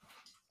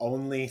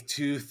only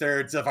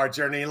 2/3 of our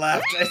journey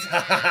left. 2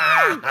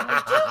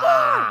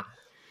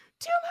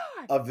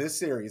 more of this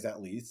series,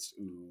 at least.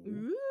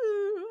 Ooh.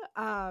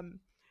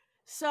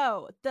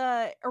 So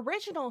the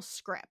original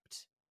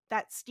script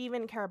that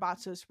Steven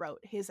Karabatsos wrote,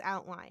 his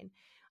outline,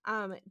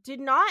 did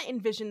not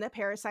envision the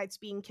parasites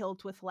being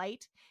killed with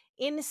light.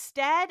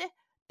 Instead,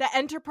 the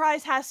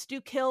Enterprise has to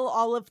kill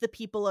all of the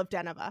people of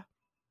Deneva.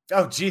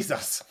 Oh,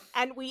 Jesus.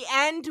 And we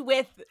end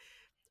with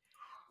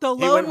the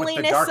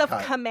loneliness of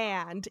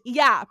command.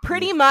 Yeah,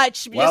 pretty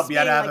much. Well, you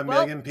had to have a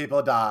million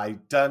people die.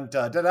 Dun,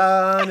 dun, dun,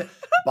 dun.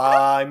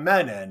 By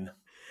Menon.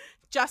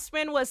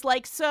 Justman was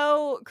like,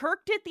 so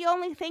Kirk did the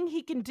only thing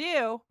he can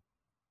do.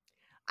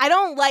 I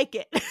don't like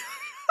it.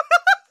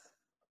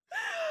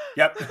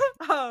 Yep.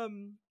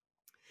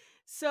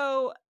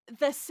 So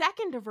the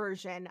second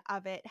version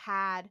of it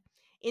had,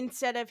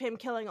 instead of him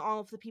killing all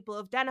of the people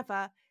of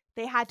Deneva,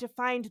 they had to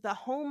find the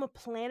home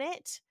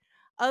planet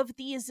of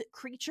these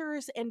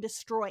creatures and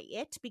destroy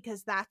it,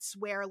 because that's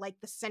where like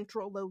the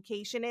central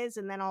location is,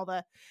 and then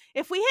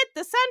if we hit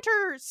the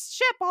center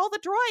ship, all the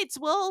droids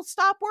will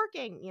stop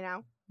working, you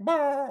know.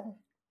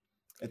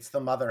 It's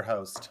the mother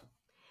host.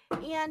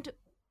 And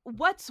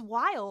what's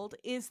wild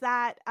is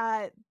that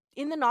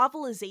in the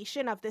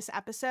novelization of this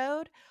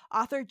episode,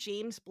 author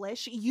James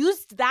Blish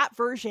used that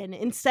version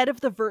instead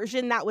of the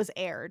version that was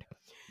aired.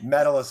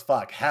 Metal as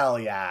fuck. Hell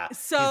yeah.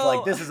 So he's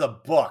like, this is a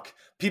book.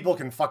 People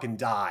can fucking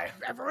die.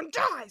 Everyone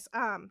dies.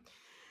 In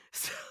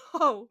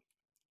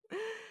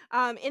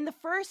the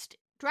first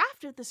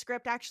draft of the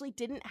script actually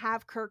didn't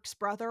have Kirk's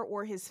brother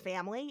or his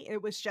family.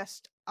 It was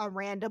just a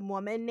random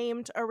woman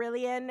named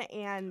Aurelian,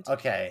 and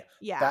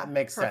that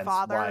makes sense.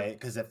 Father. Why?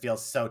 Because it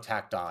feels so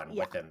tacked on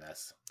within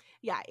this.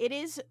 Yeah, it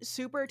is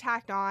super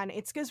tacked on.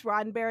 It's because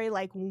Roddenberry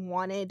like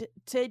wanted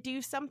to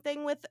do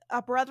something with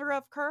a brother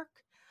of Kirk.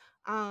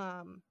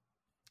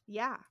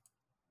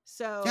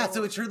 So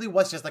it truly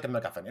was just like a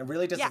MacGuffin. It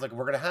really just is like,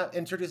 we're gonna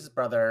introduce his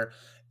brother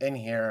in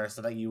here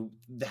so that you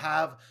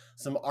have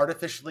some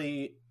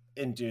artificially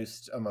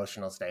induced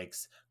emotional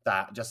stakes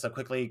that just so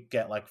quickly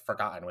get like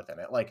forgotten within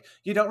it. Like,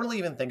 you don't really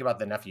even think about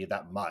the nephew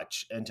that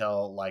much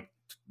until like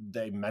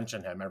they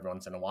mention him every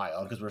once in a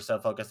while, because we're so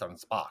focused on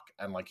Spock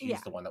and like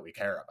he's the one that we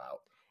care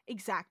about.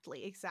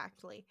 Exactly.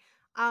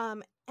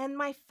 And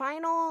my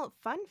final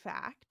fun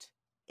fact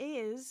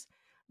is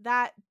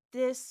that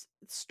the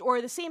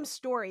same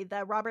story,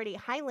 the Robert A.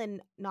 Heinlein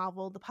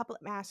novel, The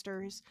Puppet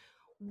Masters,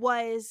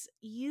 was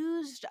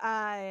used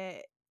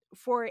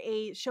for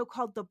a show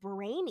called The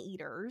Brain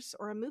Eaters,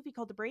 or a movie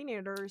called The Brain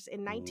Eaters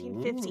in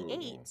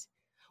 1958,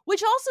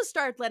 which also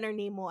starred Leonard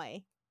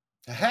Nimoy.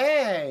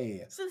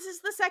 Hey! So this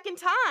is the second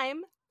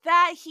time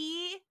that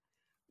he,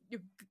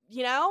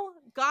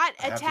 got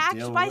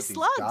attacked by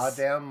slugs.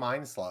 Goddamn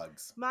mind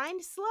slugs.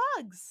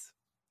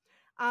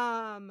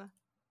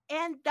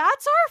 And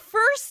that's our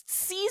first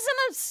season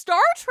of Star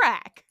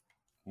Trek.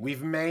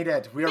 We've made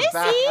it. We are Missy?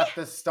 back at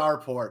the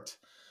starport.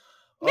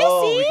 Missy?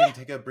 Oh, we can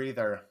take a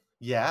breather.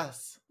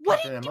 Yes.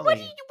 Captain Emily. What are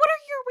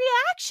your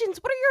reactions?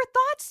 What are your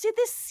thoughts to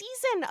this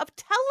season of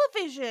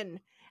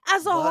television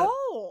as a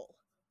whole?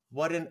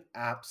 What an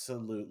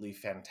absolutely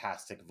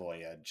fantastic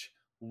voyage.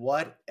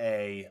 What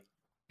a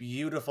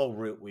beautiful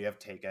route we have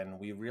taken.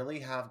 We really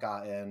have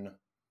gotten,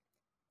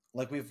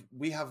 like,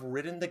 we have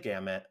ridden the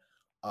gamut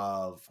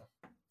of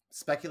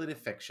speculative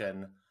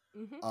fiction,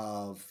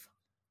 of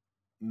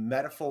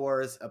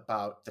metaphors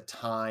about the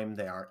time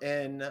they are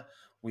in.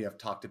 We have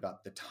talked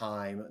about the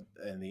time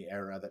and the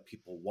era that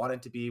people want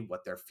it to be,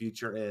 what their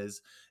future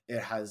is. It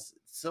has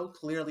so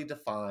clearly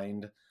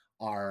defined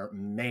our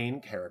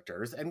main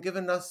characters and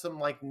given us some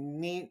like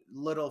neat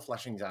little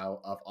fleshings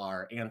out of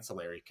our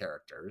ancillary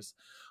characters.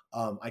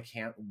 I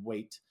can't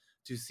wait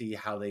to see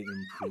how they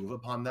improve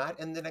upon that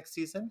in the next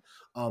season.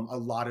 A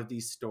lot of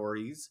these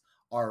stories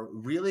are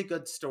really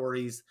good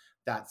stories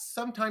that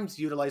sometimes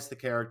utilize the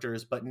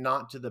characters, but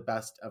not to the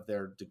best of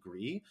their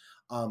degree.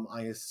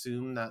 I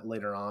assume that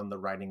later on the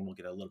writing will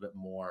get a little bit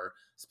more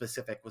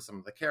specific with some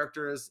of the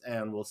characters,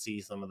 and we'll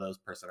see some of those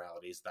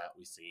personalities that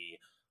we see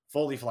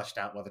fully fleshed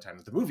out by the time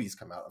that the movies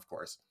come out, of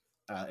course.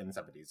 in the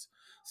 70s.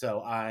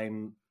 So I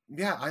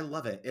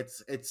love it.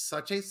 It's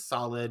such a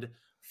solid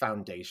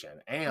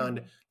foundation,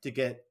 and to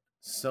get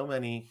so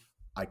many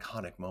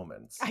iconic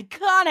moments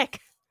Iconic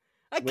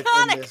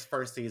within this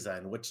first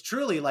season, which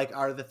truly like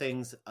are the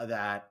things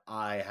that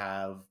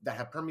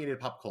have permeated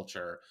pop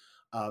culture,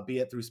 be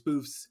it through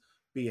spoofs,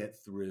 be it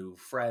through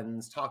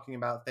friends talking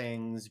about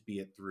things, be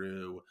it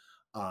through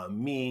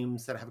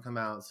memes that have come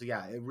out. So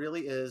yeah, it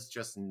really is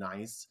just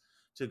nice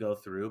to go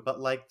through. But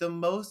like the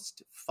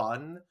most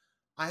fun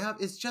I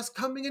have is just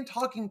coming and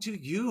talking to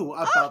you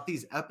about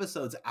these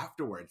episodes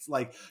afterwards.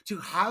 Like to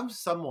have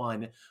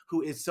someone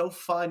who is so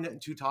fun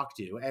to talk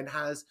to and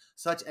has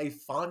such a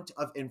font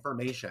of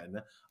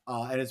information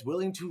and is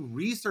willing to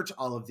research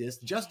all of this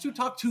just to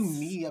talk to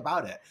me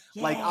about it.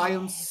 Yes. Like I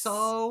am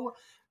so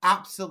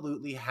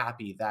absolutely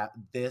happy that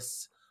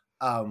this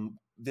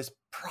this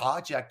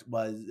project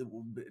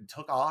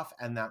took off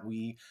and that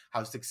we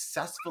have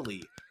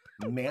successfully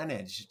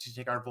managed to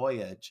take our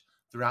voyage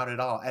throughout it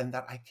all, and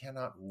that I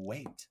cannot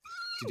wait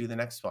to do the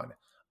next one.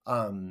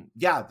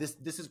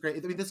 This is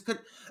great. I mean,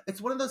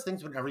 it's one of those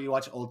things whenever you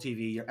watch old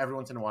TV, every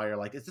once in a while you're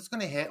like, is this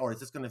going to hit, or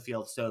is this going to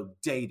feel so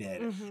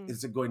dated?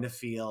 Is it going to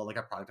feel like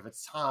a product of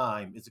its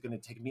time? Is it going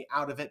to take me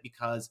out of it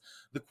because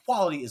the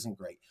quality isn't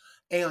great?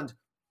 And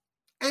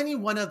any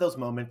one of those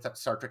moments that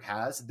Star Trek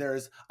has,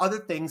 there's other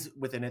things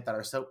within it that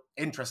are so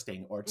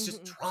interesting, or it's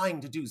just trying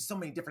to do so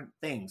many different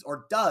things,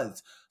 or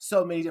does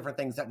so many different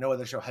things that no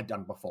other show had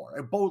done before.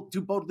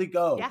 To boldly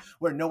go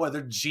where no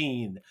other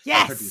gene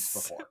had produced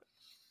before.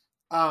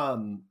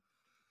 And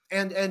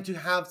to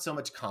have so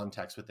much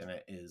context within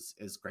it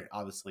is great.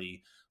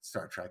 Obviously,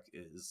 Star Trek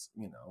is,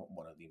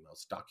 one of the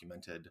most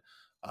documented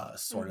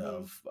sort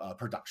of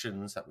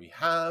productions that we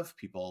have.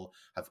 People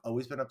have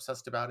always been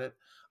obsessed about it.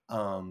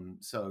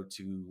 So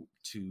to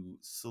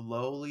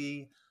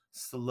slowly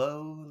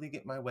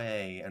get my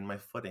way and my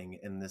footing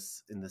in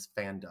this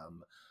fandom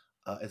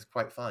is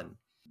quite fun.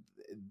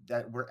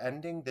 That we're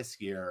ending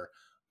this year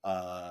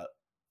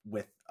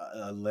with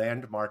a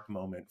landmark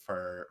moment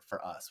for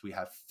us. We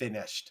have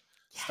finished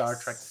Star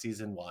Trek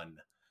Season 1.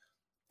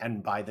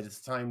 And by this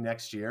time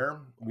next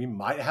year, we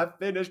might have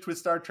finished with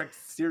Star Trek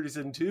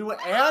Season 2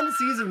 and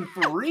Season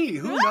 3.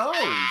 Who knows?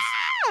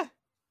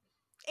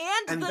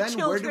 And the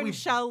children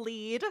shall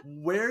lead.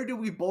 Where do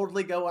we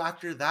boldly go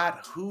after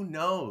that? Who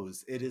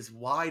knows? It is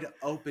wide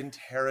open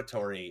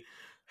territory.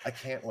 I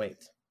can't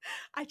wait.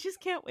 I just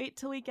can't wait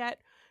till we get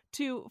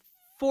to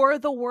For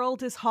the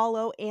World is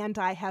Hollow and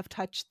I Have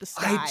Touched the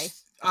Sky.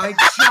 I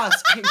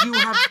just can't. You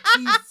have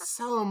teased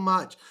so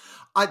much.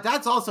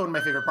 That's also one of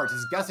my favorite parts,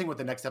 is guessing what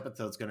the next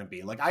episode's going to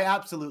be. Like, I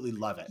absolutely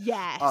love it.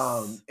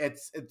 Yes.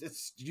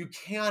 It's you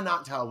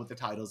cannot tell with the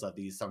titles of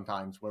these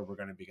sometimes where we're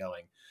going to be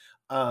going.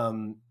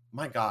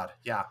 My God,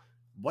 yeah.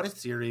 What a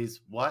series.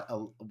 What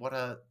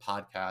a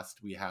podcast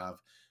we have.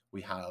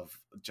 We have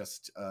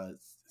just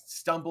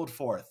stumbled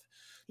forth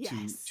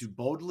to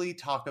boldly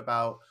talk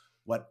about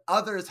what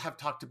others have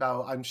talked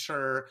about, I'm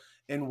sure,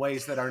 in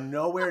ways that are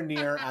nowhere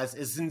near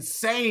as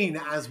insane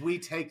as we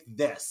take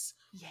this.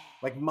 Yes.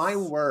 Like, my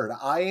word,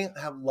 I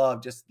have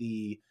loved just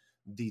the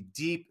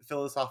deep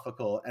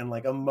philosophical and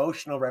like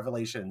emotional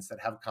revelations that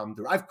have come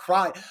through. I've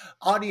cried.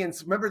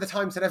 Audience, remember the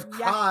times that I've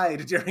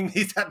cried during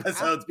these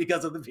episodes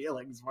because of the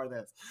feelings for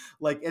this.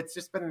 Like, it's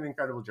just been an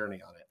incredible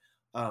journey on it.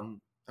 And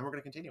we're going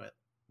to continue it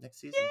next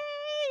season.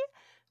 Yay!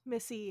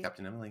 Missy.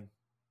 Captain Emily.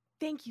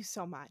 Thank you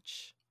so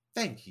much.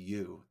 Thank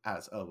you,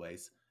 as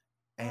always.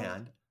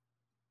 And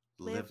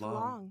live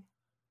long.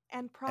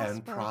 And prosper.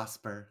 And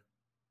prosper.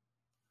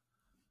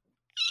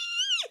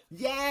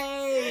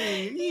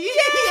 Yay!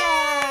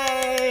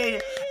 Yay!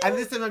 And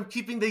this time I'm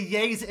keeping the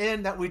yays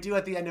in that we do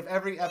at the end of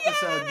every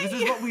episode. Yay! This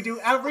is what we do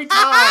every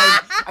time.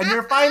 And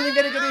you're finally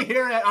going to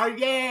hear it. Our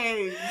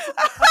yays.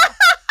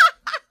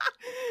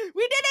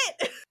 We did it.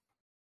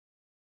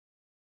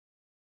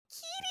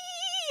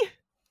 Kitty.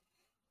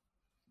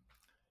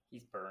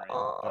 He's burning.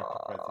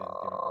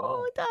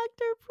 Oh,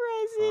 Dr.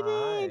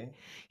 President. Hi.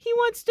 He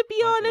wants to be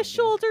on a baby.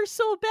 shoulder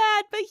so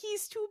bad, but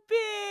he's too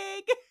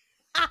big.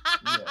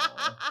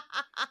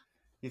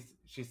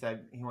 She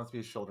said he wants to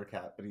be a shoulder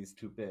cat, but he's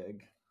too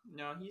big.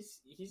 No,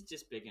 he's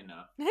just big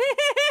enough.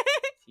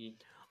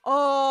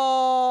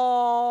 Oh.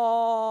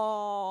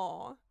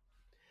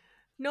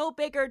 No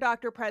bigger,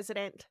 Dr.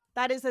 President.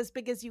 That is as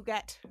big as you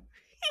get.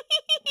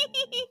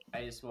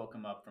 I just woke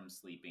him up from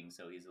sleeping,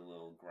 so he's a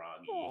little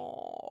groggy.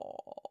 Oh.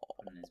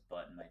 Putting his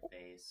butt in my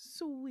face.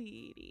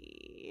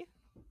 Sweetie.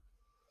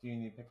 Do you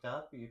need picked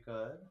up? Are you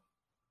good?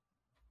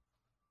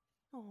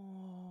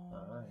 Oh.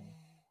 Hi.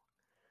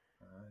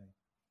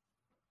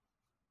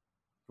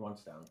 He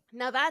wants down.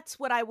 Now that's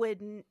what I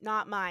would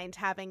not mind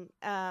having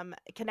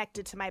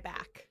connected to my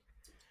back.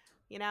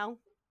 You know?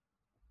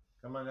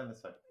 Come on down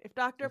this way. If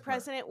Dr.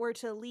 President were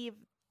to leave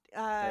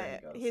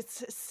his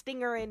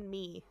stinger in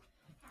me,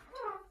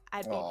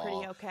 I'd be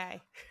pretty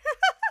okay.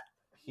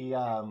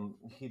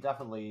 He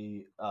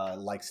definitely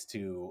likes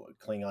to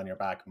cling on your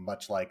back,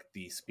 much like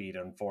the speed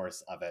and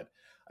force of it.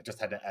 I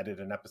just had to edit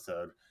an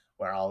episode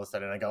where all of a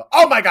sudden I go,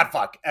 oh my god,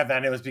 fuck! And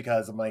then it was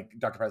because I'm like,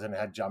 Dr. President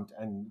had jumped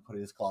and put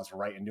his claws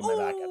right into my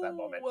back at that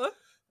moment.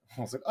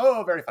 I was like,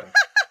 oh, very funny.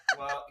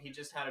 Well, he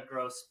just had a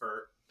growth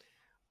spurt.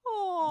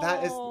 Oh.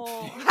 That is...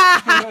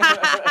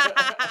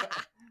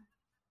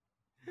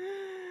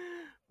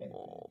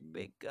 Oh,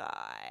 big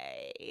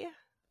guy.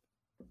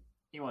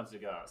 He wants to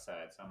go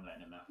outside, so I'm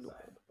letting him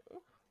outside.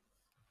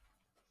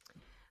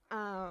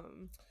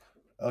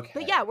 Okay.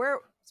 But yeah, we're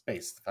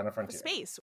Space, the Final Frontier. space.